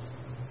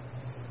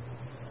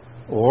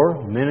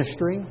 Or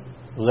ministering,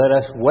 let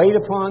us wait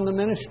upon the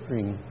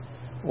ministering.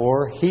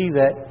 Or he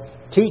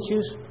that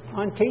teaches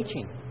on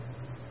teaching.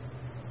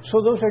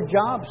 So those are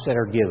jobs that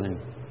are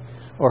given.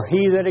 Or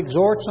he that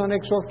exhorts on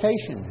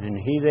exhortation. And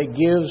he that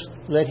gives,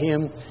 let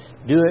him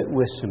do it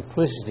with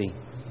simplicity.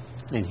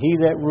 And he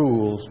that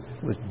rules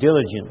with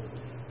diligence,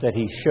 that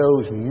he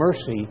shows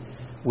mercy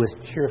with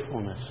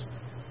cheerfulness.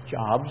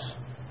 Jobs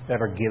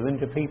that are given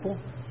to people.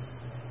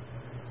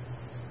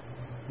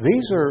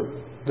 These are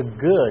the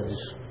goods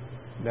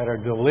that are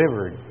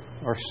delivered,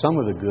 or some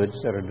of the goods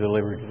that are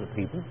delivered to the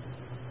people.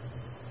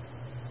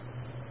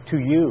 To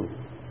you,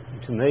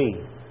 to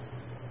me,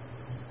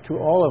 to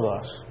all of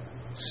us.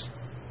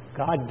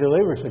 God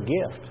delivers a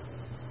gift.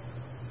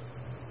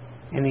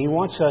 And He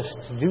wants us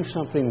to do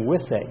something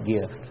with that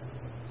gift.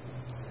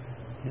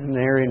 And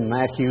there in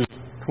Matthew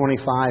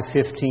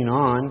 25:15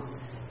 on,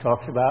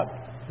 talks about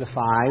the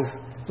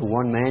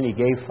one man, he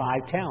gave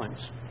 5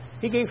 talents.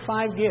 He gave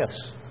 5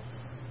 gifts.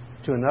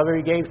 To another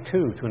he gave 2.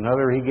 To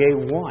another he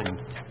gave 1.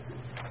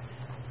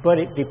 But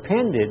it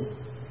depended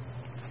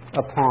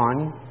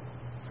upon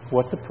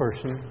what the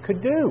person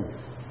could do.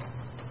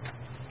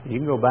 You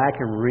can go back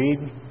and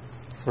read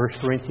 1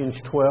 Corinthians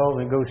 12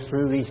 and goes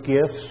through these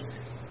gifts.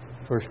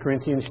 1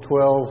 Corinthians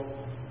 12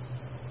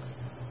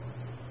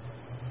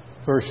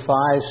 verse 5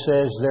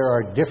 says there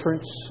are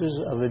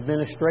differences of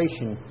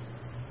administration,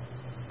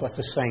 but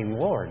the same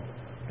Lord,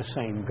 the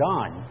same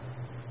God.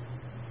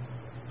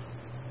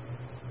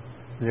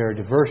 There are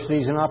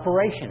diversities in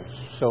operations.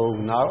 So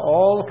not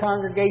all the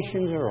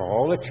congregations or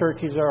all the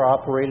churches are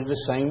operated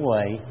the same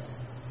way,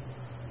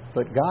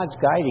 but God's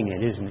guiding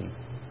it, isn't He?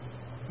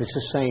 It's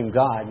the same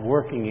God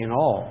working in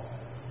all.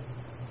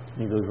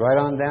 And He goes right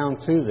on down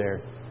through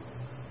there.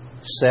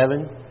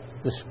 7,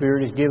 the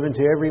Spirit is given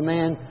to every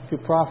man to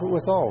profit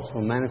withal. So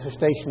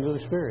manifestations of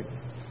the Spirit.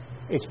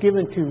 It's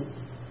given to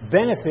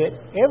benefit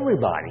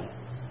everybody.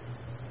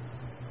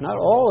 Not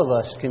all of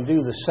us can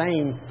do the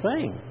same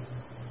thing.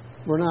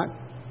 We're not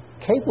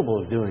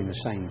capable of doing the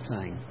same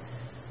thing.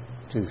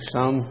 To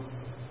some,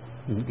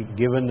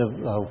 given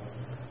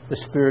the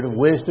spirit of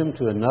wisdom,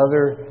 to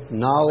another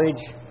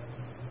knowledge,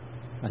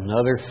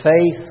 another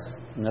faith,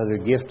 another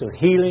gift of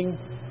healing,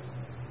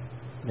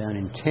 down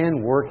in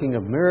 10, working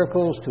of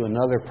miracles, to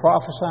another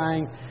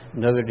prophesying,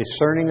 another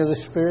discerning of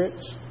the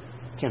spirits.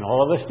 Can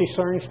all of us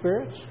discern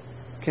spirits?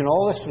 Can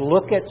all of us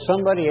look at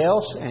somebody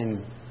else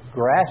and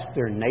grasp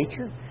their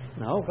nature?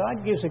 No,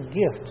 God gives a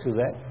gift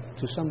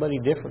to somebody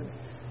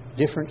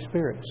different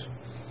spirits.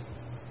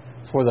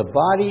 For the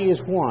body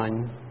is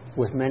one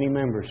with many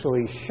members. So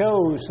He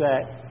shows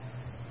that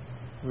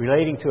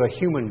relating to a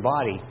human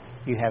body,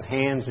 you have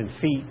hands and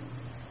feet,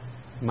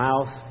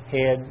 mouth,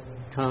 head,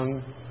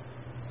 tongue,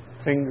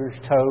 fingers,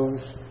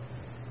 toes.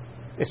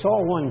 It's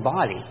all one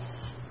body,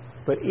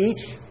 but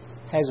each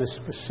has a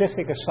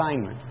specific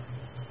assignment.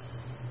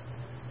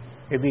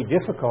 It'd be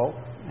difficult,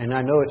 and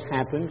I know it's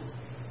happened,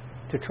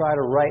 to try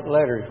to write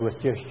letters with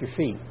just your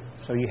feet,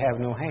 so you have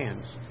no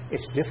hands.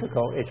 It's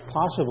difficult. It's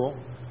possible,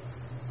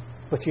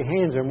 but your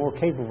hands are more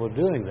capable of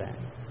doing that.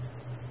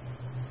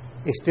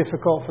 It's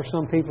difficult for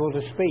some people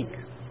to speak.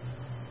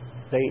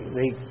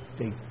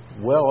 they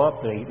well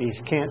up. They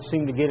just can't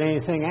seem to get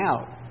anything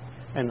out.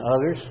 And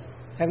others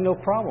have no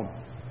problem.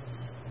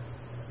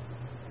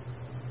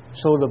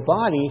 So the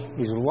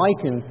body is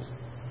likened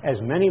as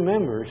many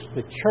members.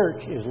 The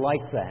church is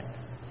like that.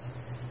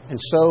 And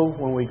so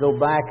when we go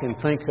back and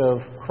think of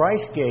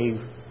Christ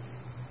gave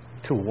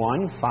to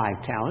one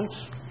 5 talents,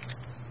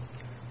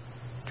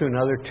 to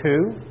another 2,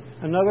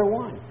 another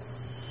 1.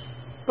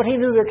 But He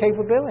knew their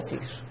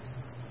capabilities.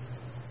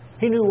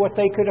 He knew what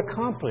they could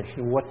accomplish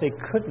and what they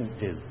couldn't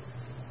do.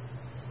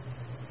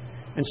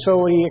 And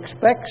so He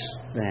expects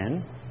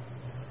then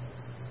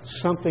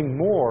something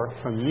more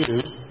from you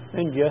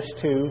than just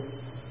to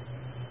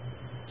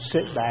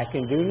sit back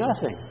and do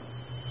nothing.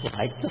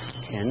 Like the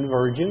 10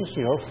 virgins,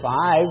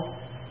 5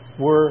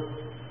 were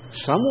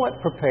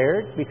somewhat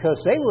prepared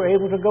because they were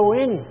able to go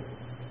in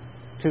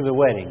to the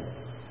wedding.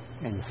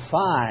 And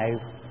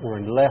 5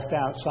 were left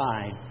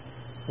outside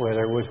where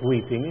there was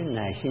weeping and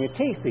gnashing of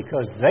teeth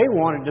because they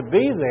wanted to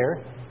be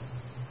there,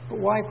 but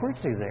why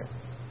weren't they there?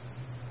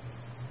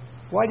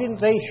 Why didn't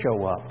they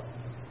show up?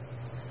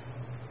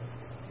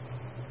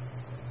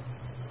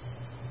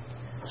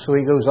 So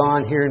he goes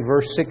on here in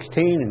verse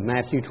 16 in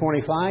Matthew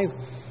 25.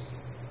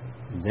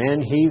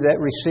 Then he that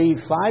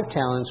received 5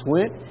 talents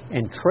went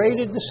and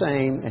traded the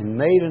same and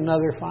made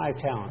another 5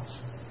 talents.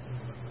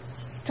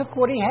 He took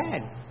what he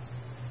had.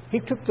 He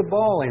took the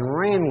ball and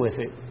ran with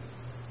it.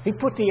 He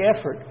put the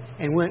effort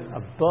and went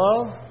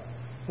above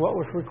what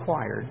was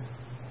required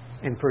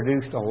and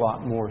produced a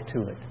lot more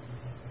to it.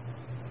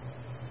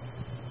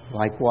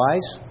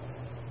 Likewise,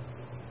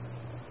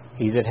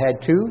 he that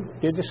had 2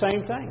 did the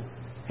same thing.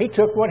 He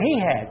took what he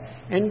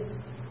had,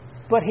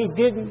 but he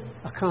didn't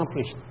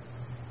accomplish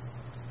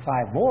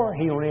 5 more.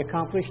 He only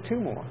accomplished 2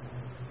 more.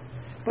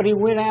 But he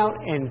went out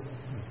and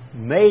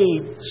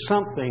made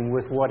something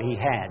with what he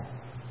had.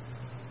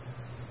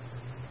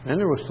 Then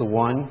there was the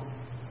one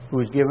who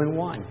was given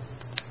 1.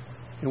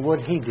 And what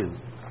did he do?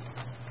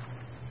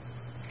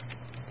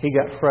 He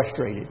got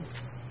frustrated.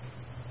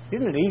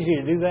 Isn't it easy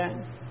to do that?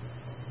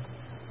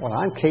 Well,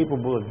 I'm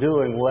capable of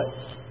doing what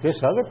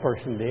this other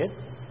person did.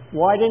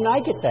 Why didn't I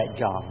get that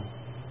job?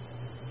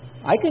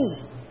 I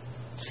can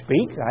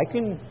speak. I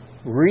can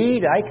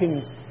read. I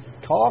can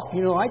talk.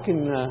 I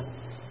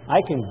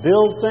can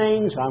build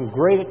things. I'm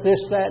great at this,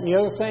 that, and the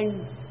other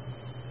thing.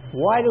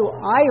 Why do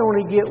I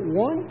only get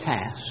 1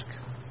 task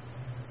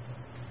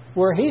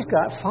where he's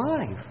got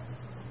 5?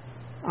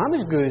 I'm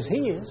as good as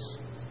he is.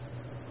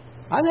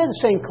 I have the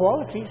same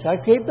qualities. I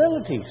have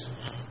capabilities.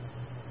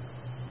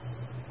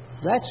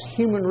 That's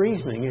human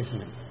reasoning,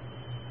 isn't it?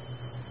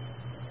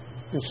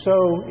 And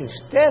so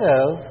instead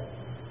of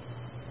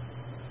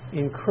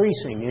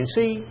increasing, and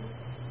see,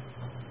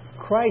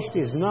 Christ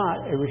is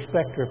not a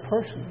respecter of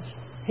persons.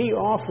 He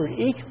offered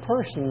each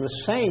person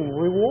the same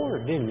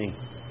reward, didn't He?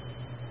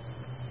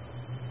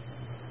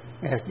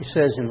 After He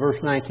says in verse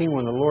 19,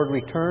 when the Lord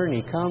returned,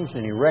 He comes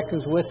and He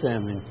reckons with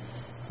them. And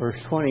verse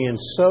 20, and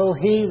so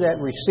he that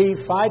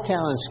received 5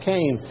 talents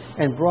came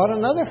and brought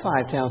another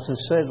 5 talents and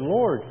said,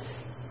 Lord,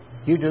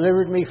 you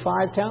delivered me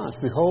 5 talents.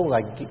 Behold,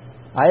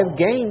 I have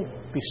gained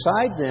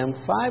beside them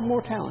 5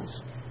 more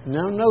talents.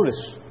 Now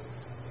notice,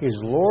 his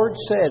Lord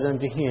said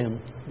unto him,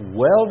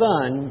 well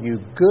done, you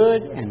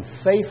good and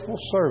faithful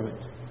servant.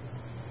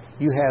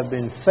 You have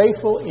been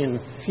faithful in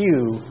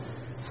few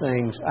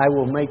things. I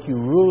will make you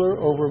ruler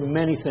over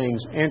many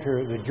things.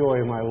 Enter the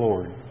joy of my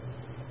Lord.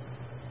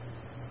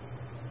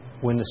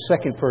 When the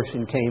second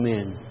person came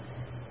in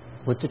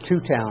with the 2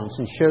 talents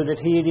and showed that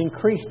he had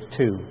increased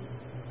 2.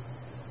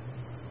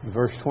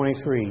 Verse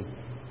 23,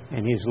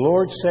 and his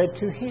Lord said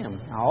to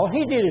him, now all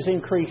he did is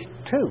increase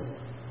 2.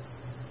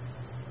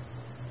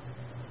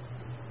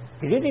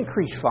 He didn't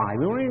increase 5,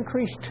 he only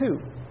increased 2.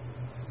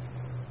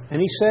 And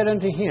he said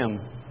unto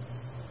him,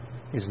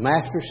 his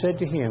master said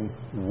to him,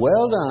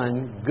 well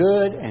done,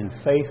 good and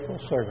faithful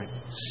servant.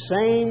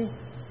 Same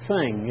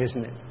thing,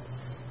 isn't it?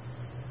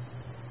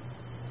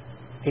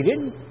 He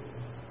didn't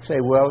say,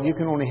 well, you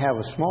can only have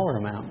a smaller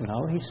amount.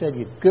 No, he said,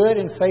 you good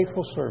and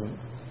faithful servant.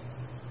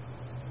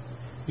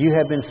 You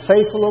have been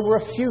faithful over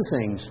a few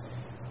things.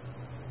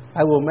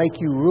 I will make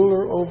you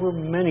ruler over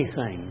many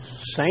things.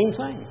 Same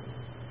thing.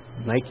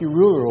 Make you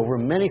ruler over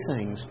many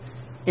things.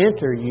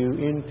 Enter you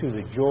into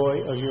the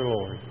joy of your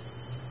Lord.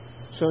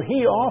 So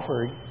he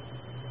offered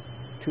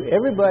to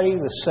everybody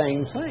the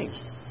same thing.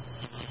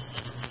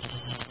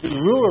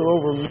 Ruler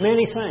over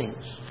many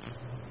things.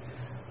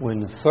 When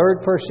the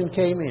third person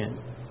came in,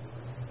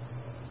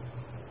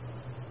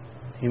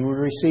 he who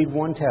received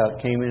 1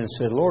 talent came in and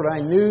said, Lord,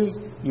 I knew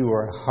you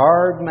were a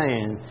hard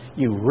man.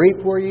 You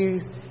reaped where you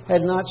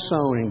had not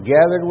sown and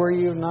gathered where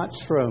you had not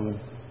strewn.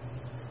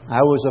 I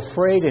was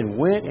afraid and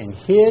went and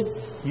hid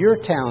your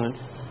talent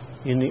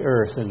in the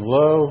earth. And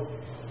lo,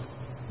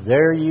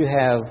 there you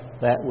have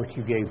that which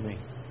you gave me.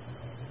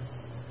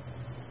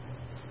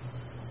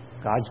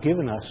 God's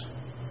given us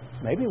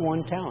maybe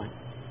 1 talent.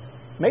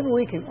 Maybe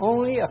we can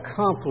only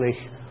accomplish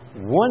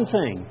 1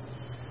 thing.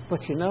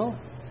 But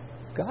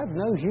God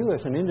knows you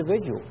as an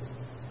individual.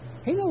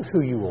 He knows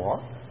who you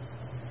are.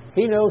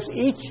 He knows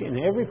each and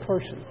every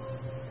person.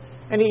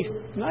 And He's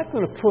not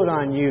going to put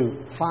on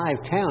you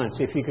 5 talents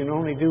if you can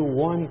only do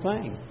one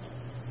thing.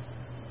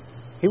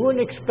 He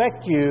wouldn't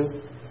expect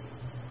you,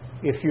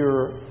 if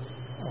you're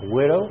a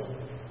widow,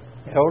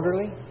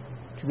 elderly,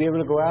 to be able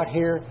to go out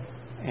here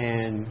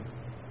and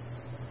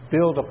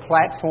build a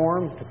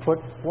platform to put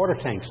water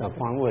tanks up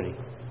on, would He?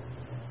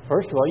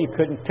 First of all, you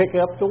couldn't pick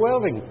up the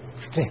welding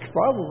sticks,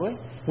 probably.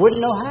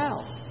 Wouldn't know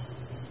how.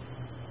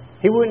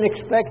 He wouldn't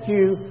expect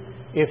you,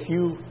 if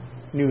you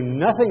knew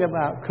nothing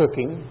about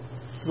cooking,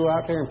 to go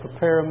out there and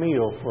prepare a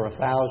meal for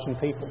 1,000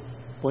 people.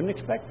 Wouldn't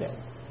expect that.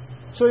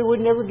 So He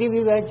would never give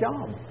you that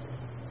job.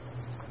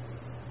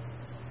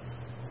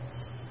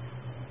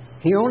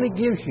 He only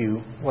gives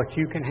you what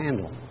you can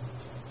handle.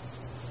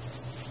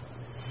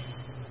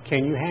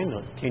 Can you handle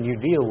it? Can you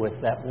deal with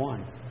that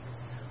one?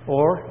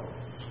 Or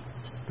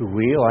do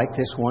we, like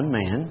this one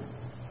man,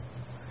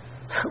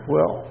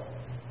 well,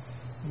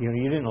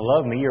 you didn't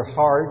love me, you're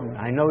hard, and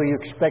I know you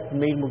expect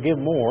me to give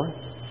more,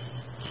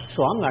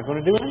 so I'm not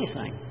going to do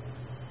anything.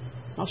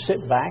 I'll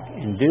sit back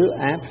and do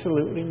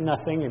absolutely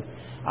nothing, and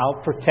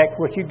I'll protect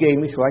what you gave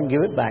me so I can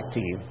give it back to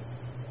you.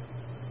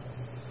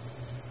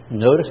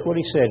 Notice what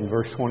he said in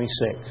verse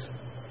 26.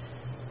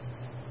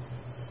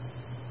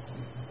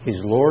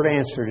 His Lord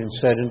answered and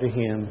said unto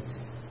him,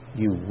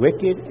 You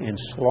wicked and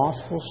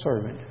slothful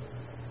servant.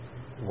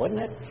 Wasn't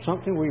that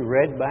something we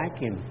read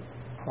back in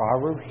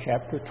Proverbs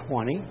chapter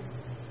 20?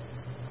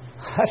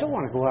 I don't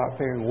want to go out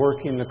there and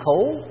work in the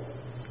cold.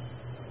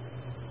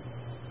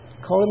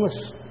 Call him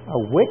a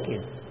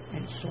wicked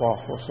and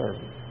slothful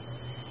servant.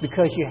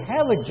 Because you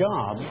have a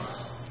job,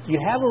 you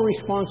have a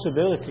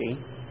responsibility.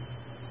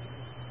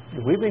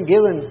 We've been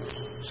given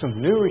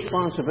some new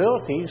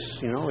responsibilities,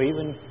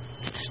 even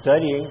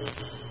studying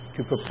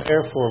to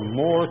prepare for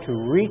more, to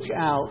reach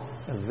out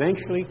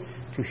eventually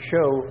to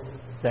show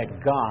that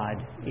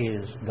God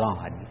is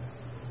God.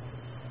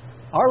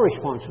 Our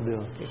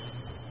responsibility.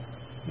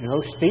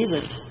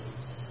 Stephen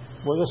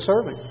was a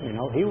servant.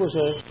 He was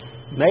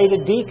made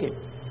a deacon.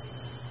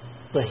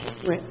 But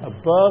he went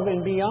above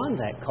and beyond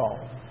that call.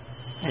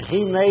 And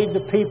he made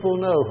the people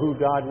know who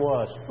God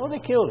was. Well, they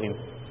killed him.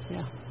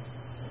 Yeah.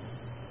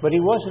 But he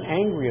wasn't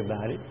angry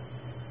about it.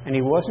 And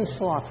he wasn't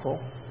slothful.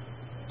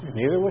 And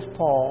neither was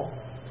Paul.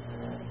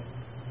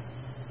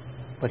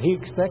 But he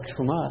expects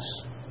from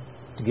us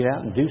to get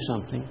out and do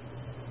something.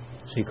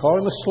 So he called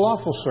him a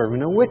slothful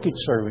servant, a wicked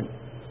servant.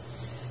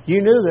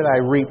 You knew that I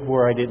reaped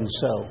where I didn't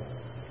sow.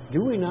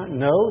 Do we not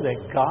know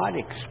that God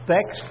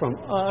expects from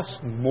us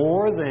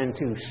more than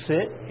to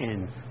sit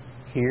and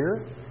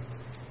hear?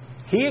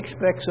 He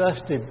expects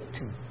us to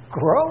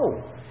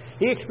grow.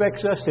 He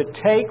expects us to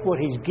take what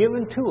He's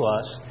given to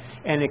us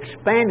and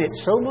expand it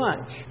so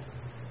much,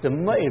 the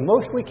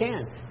most we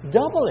can.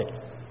 Double it.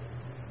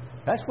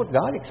 That's what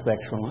God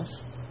expects from us.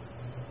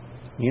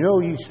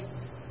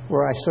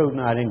 Where I sowed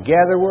not, and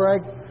gather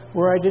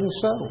where I didn't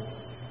sow.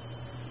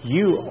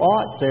 You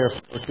ought,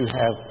 therefore, to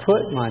have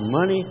put my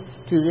money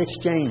to the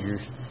exchangers,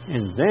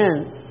 and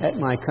then at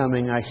my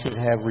coming I should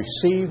have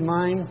received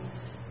mine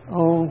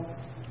own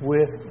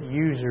with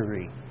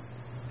usury.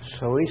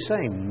 So he's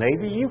saying,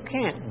 maybe you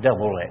can't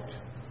double it.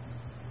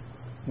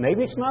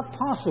 Maybe it's not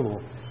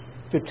possible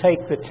to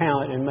take the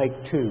talent and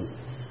make 2.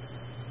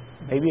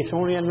 Maybe it's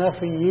only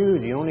enough in you.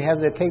 You only have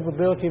the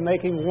capability of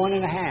making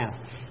 1.5.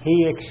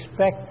 He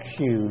expects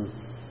you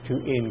to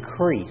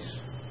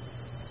increase.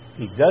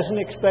 He doesn't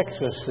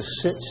expect us to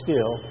sit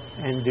still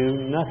and do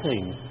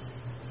nothing.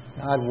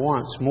 God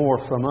wants more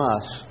from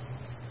us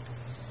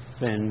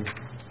than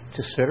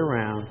to sit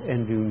around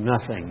and do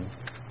nothing.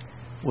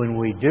 When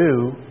we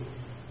do,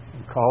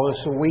 call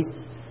us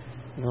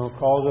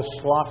call us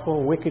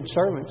slothful, wicked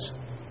servants.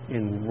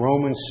 In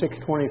Romans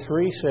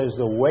 6:23 says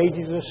the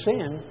wages of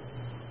sin,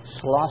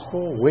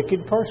 slothful,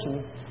 wicked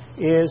person,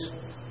 is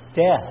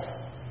death.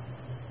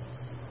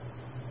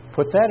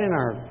 Put that in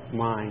our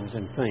minds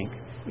and think.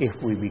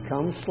 If we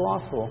become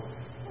slothful,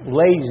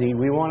 lazy,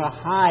 we want to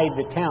hide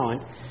the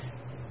talent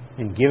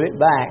and give it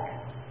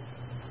back.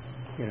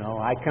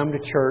 I come to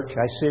church,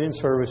 I sit in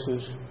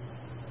services.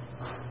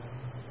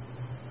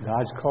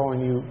 God's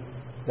calling you.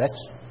 That's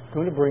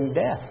going to bring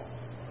death.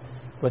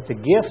 But the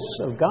gifts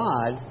of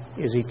God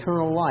is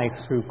eternal life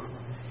through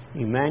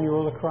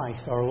Emmanuel the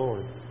Christ, our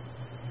Lord.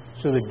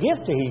 So the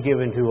gift that He's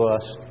given to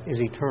us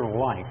is eternal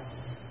life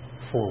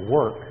for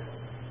work.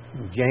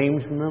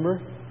 James,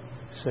 remember,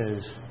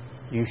 says,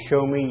 you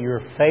show me your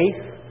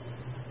faith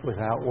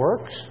without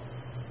works.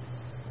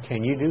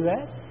 Can you do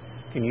that?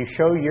 Can you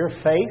show your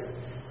faith?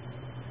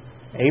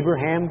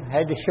 Abraham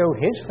had to show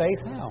his faith.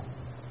 How?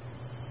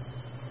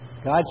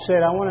 God said,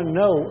 I want to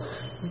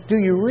know, do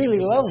you really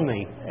love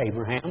me,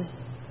 Abraham?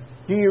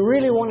 Do you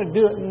really want to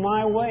do it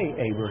my way,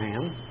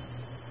 Abraham?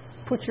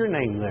 Put your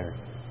name there.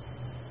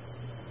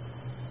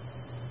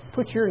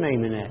 Put your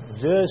name in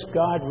that. Does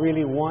God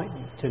really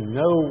want to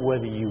know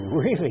whether you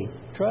really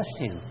trust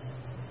Him?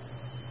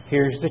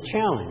 Here's the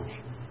challenge.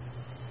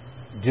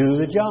 Do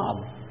the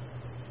job.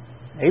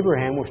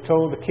 Abraham was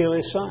told to kill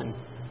his son.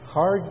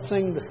 Hard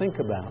thing to think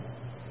about.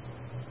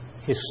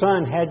 his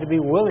son had to be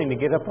willing to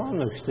get up on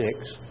those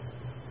sticks.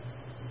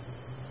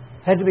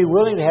 Had to be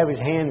willing to have his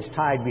hands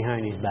tied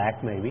behind his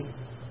back, maybe.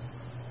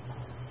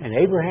 And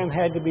Abraham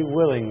had to be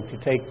willing to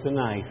take the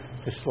knife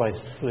to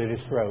slit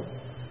his throat.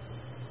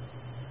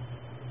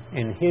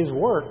 And his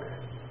work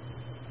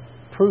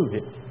proved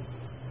it.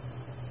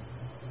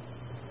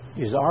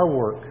 Is our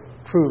work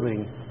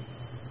proving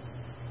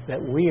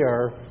that we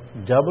are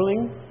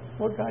doubling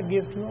what God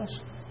gives to us?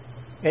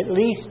 At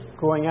least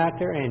going out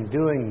there and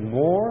doing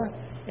more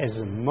as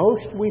the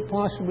most we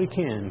possibly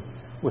can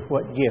with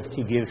what gift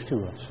He gives to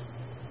us.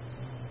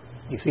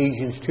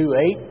 Ephesians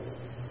 2:8,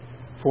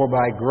 for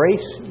by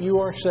grace you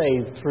are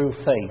saved through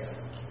faith,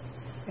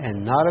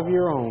 and not of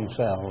your own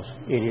selves.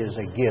 It is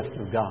a gift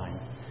of God.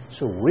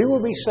 So we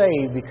will be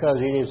saved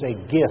because it is a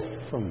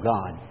gift from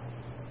God.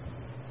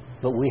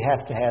 But we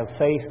have to have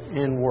faith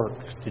and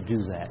works to do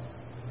that.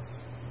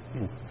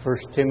 In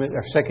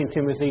 2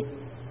 Timothy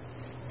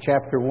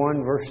chapter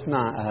 1, verse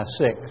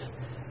 6,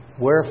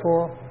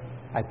 wherefore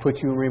I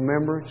put you in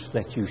remembrance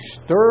that you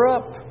stir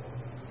up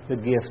the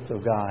gift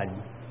of God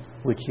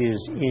which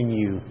is in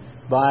you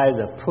by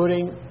the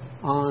putting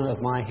on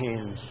of my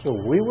hands. So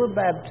we were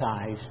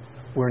baptized.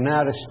 We're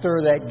now to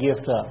stir that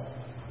gift up.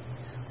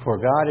 For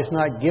God has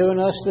not given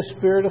us the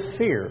spirit of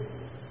fear.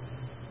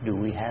 Do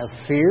we have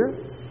fear?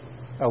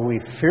 Are we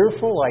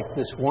fearful like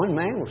this one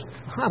man was?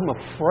 I'm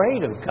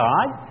afraid of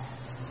God,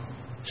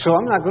 so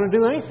I'm not going to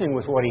do anything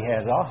with what He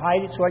has. I'll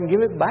hide it so I can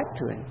give it back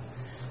to Him.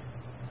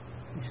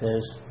 He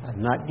says, I've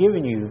not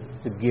given you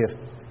the gift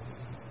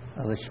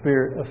of the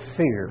spirit of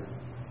fear,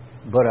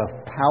 but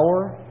of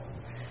power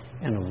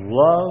and of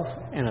love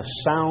and a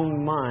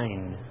sound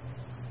mind.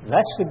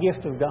 That's the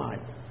gift of God.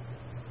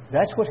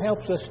 That's what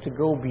helps us to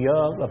go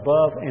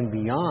above and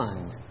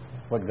beyond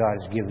what God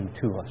has given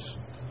to us.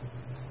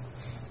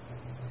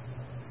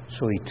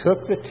 So He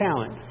took the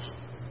talent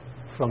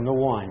from the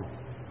one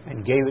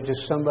and gave it to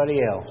somebody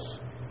else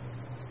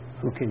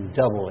who can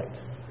double it.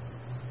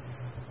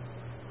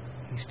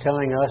 He's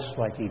telling us,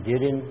 like He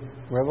did in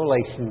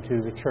Revelation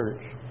to the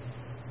church,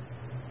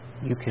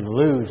 you can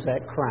lose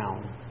that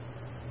crown.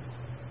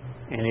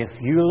 And if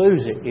you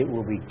lose it, it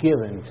will be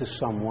given to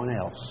someone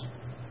else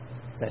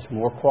that's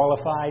more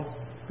qualified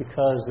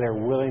because they're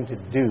willing to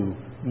do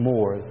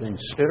more than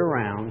sit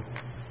around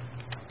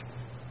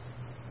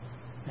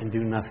and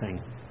do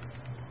nothing.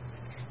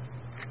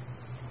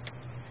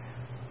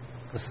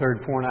 The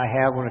third point I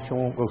have, which I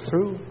won't go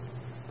through,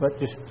 but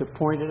just to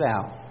point it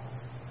out,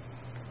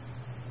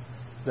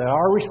 that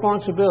our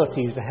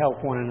responsibility is to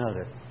help one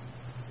another.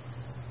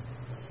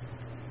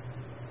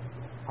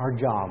 Our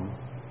job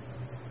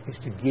is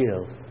to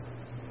give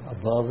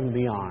above and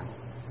beyond.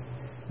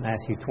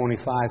 Matthew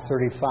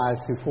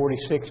 25:35 through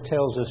 46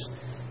 tells us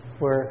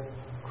where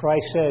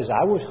Christ says,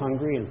 I was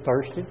hungry and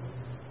thirsted.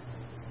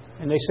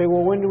 And they say,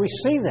 well, when do we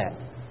see that?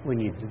 When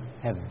you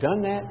have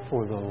done that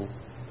for the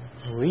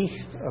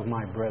least of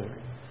my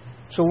brethren.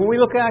 So when we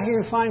look out here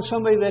and find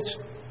somebody that's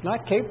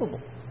not capable,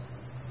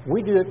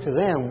 we do it to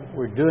them,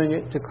 we're doing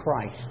it to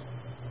Christ.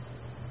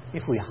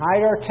 If we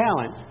hide our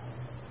talent,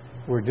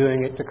 we're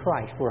doing it to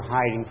Christ. We're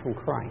hiding from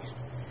Christ.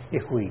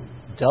 If we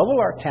double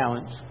our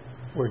talents,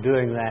 we're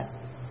doing that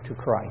to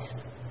Christ.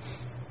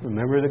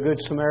 Remember the Good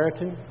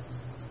Samaritan?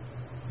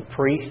 The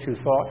priest who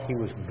thought he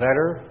was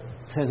better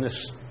than this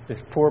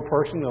poor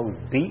person that was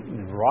beaten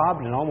and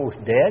robbed and almost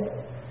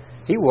dead?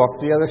 He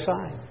walked the other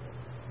side.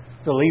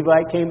 The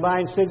Levite came by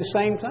and said the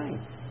same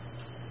thing.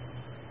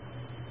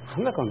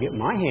 I'm not going to get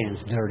my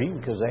hands dirty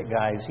because that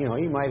guy's,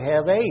 he might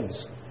have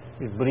AIDS.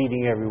 He's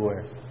bleeding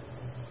everywhere.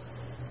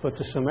 But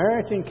the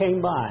Samaritan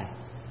came by,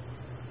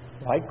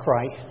 like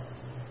Christ,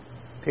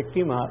 picked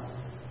him up,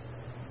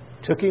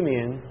 took him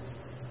in,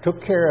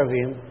 took care of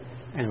him,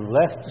 and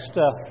left the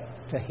stuff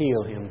to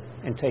heal him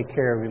and take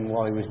care of him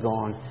while he was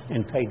gone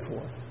and paid for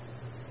it.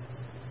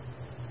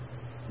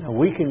 Now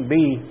we can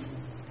be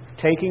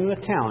taking the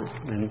talent,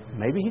 and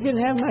maybe he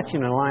didn't have much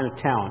in the line of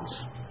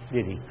talents,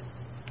 did he?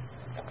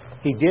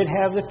 He did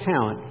have the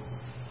talent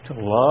to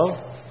love,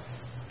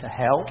 to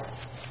help,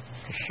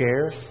 to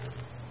share.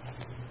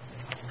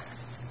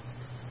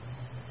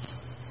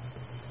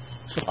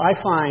 So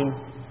I find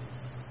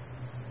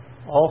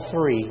all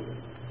three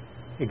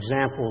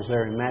examples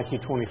there in Matthew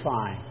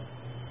 25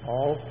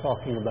 all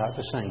talking about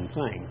the same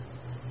thing.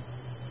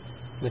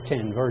 The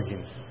 10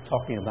 virgins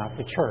talking about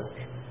the church.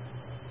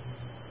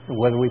 And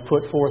whether we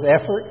put forth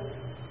effort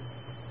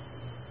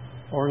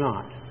or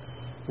not,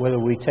 whether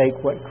we take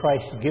what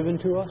Christ has given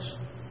to us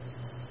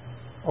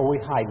or we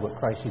hide what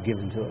Christ has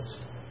given to us.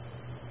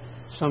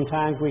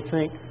 Sometimes we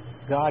think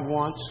God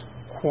wants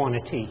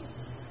quantity.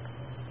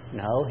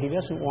 No, He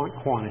doesn't want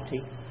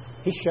quantity.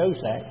 He shows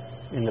that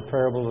in the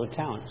parable of the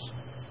talents.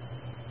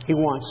 He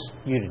wants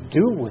you to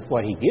do with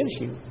what He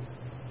gives you.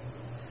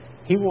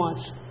 He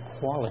wants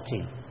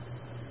quality.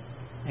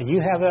 And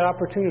you have that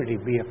opportunity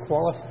to be a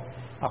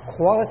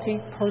quality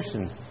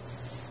person,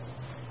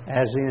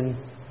 as in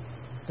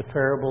the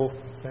parable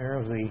there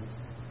of the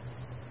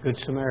Good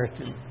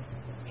Samaritan.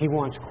 He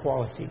wants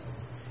quality.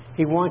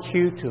 He wants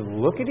you to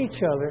look at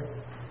each other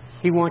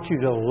He wants you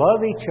to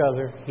love each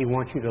other. He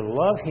wants you to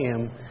love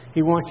Him.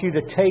 He wants you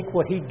to take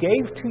what He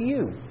gave to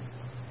you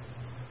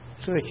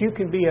so that you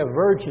can be a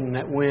virgin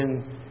that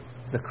when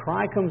the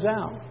cry comes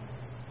out,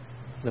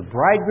 the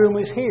bridegroom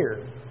is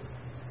here,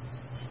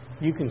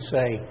 you can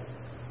say,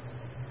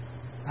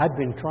 I've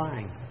been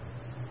trying.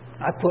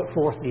 I put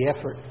forth the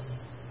effort.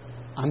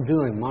 I'm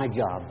doing my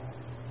job.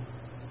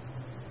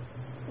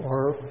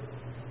 Or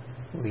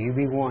will you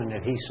be one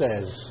that He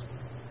says,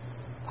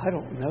 I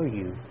don't know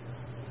you.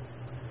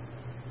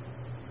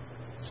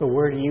 So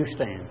where do you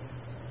stand?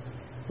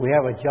 We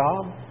have a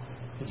job.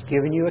 He's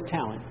given you a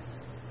talent.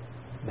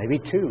 Maybe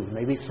 2,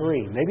 maybe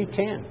 3, maybe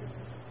 10.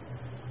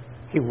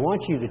 He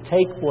wants you to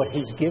take what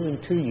He's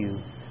given to you,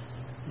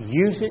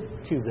 use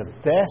it to the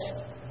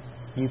best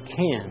you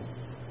can,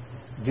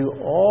 do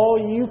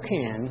all you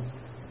can,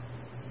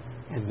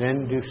 and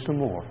then do some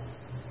more.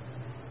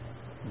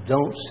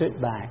 Don't sit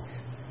back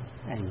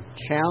and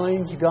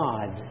challenge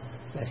God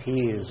that He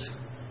is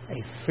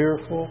a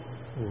fearful,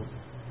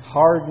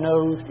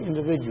 hard-nosed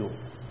individual,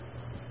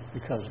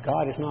 because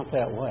God is not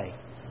that way.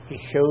 He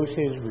shows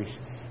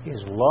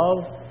His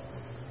love,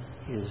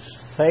 His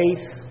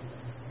faith,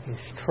 His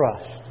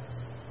trust.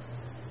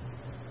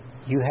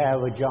 You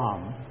have a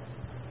job.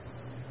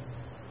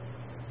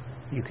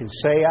 You can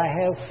say, I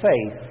have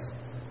faith,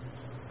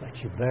 but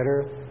you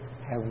better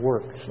have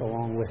works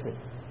along with it,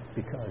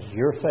 because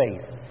your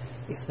faith,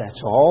 if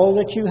that's all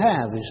that you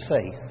have is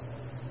faith,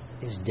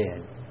 is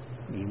dead.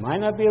 You might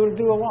not be able to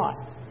do a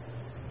lot,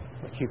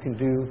 but you can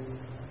do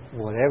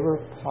whatever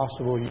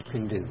possible you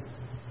can do.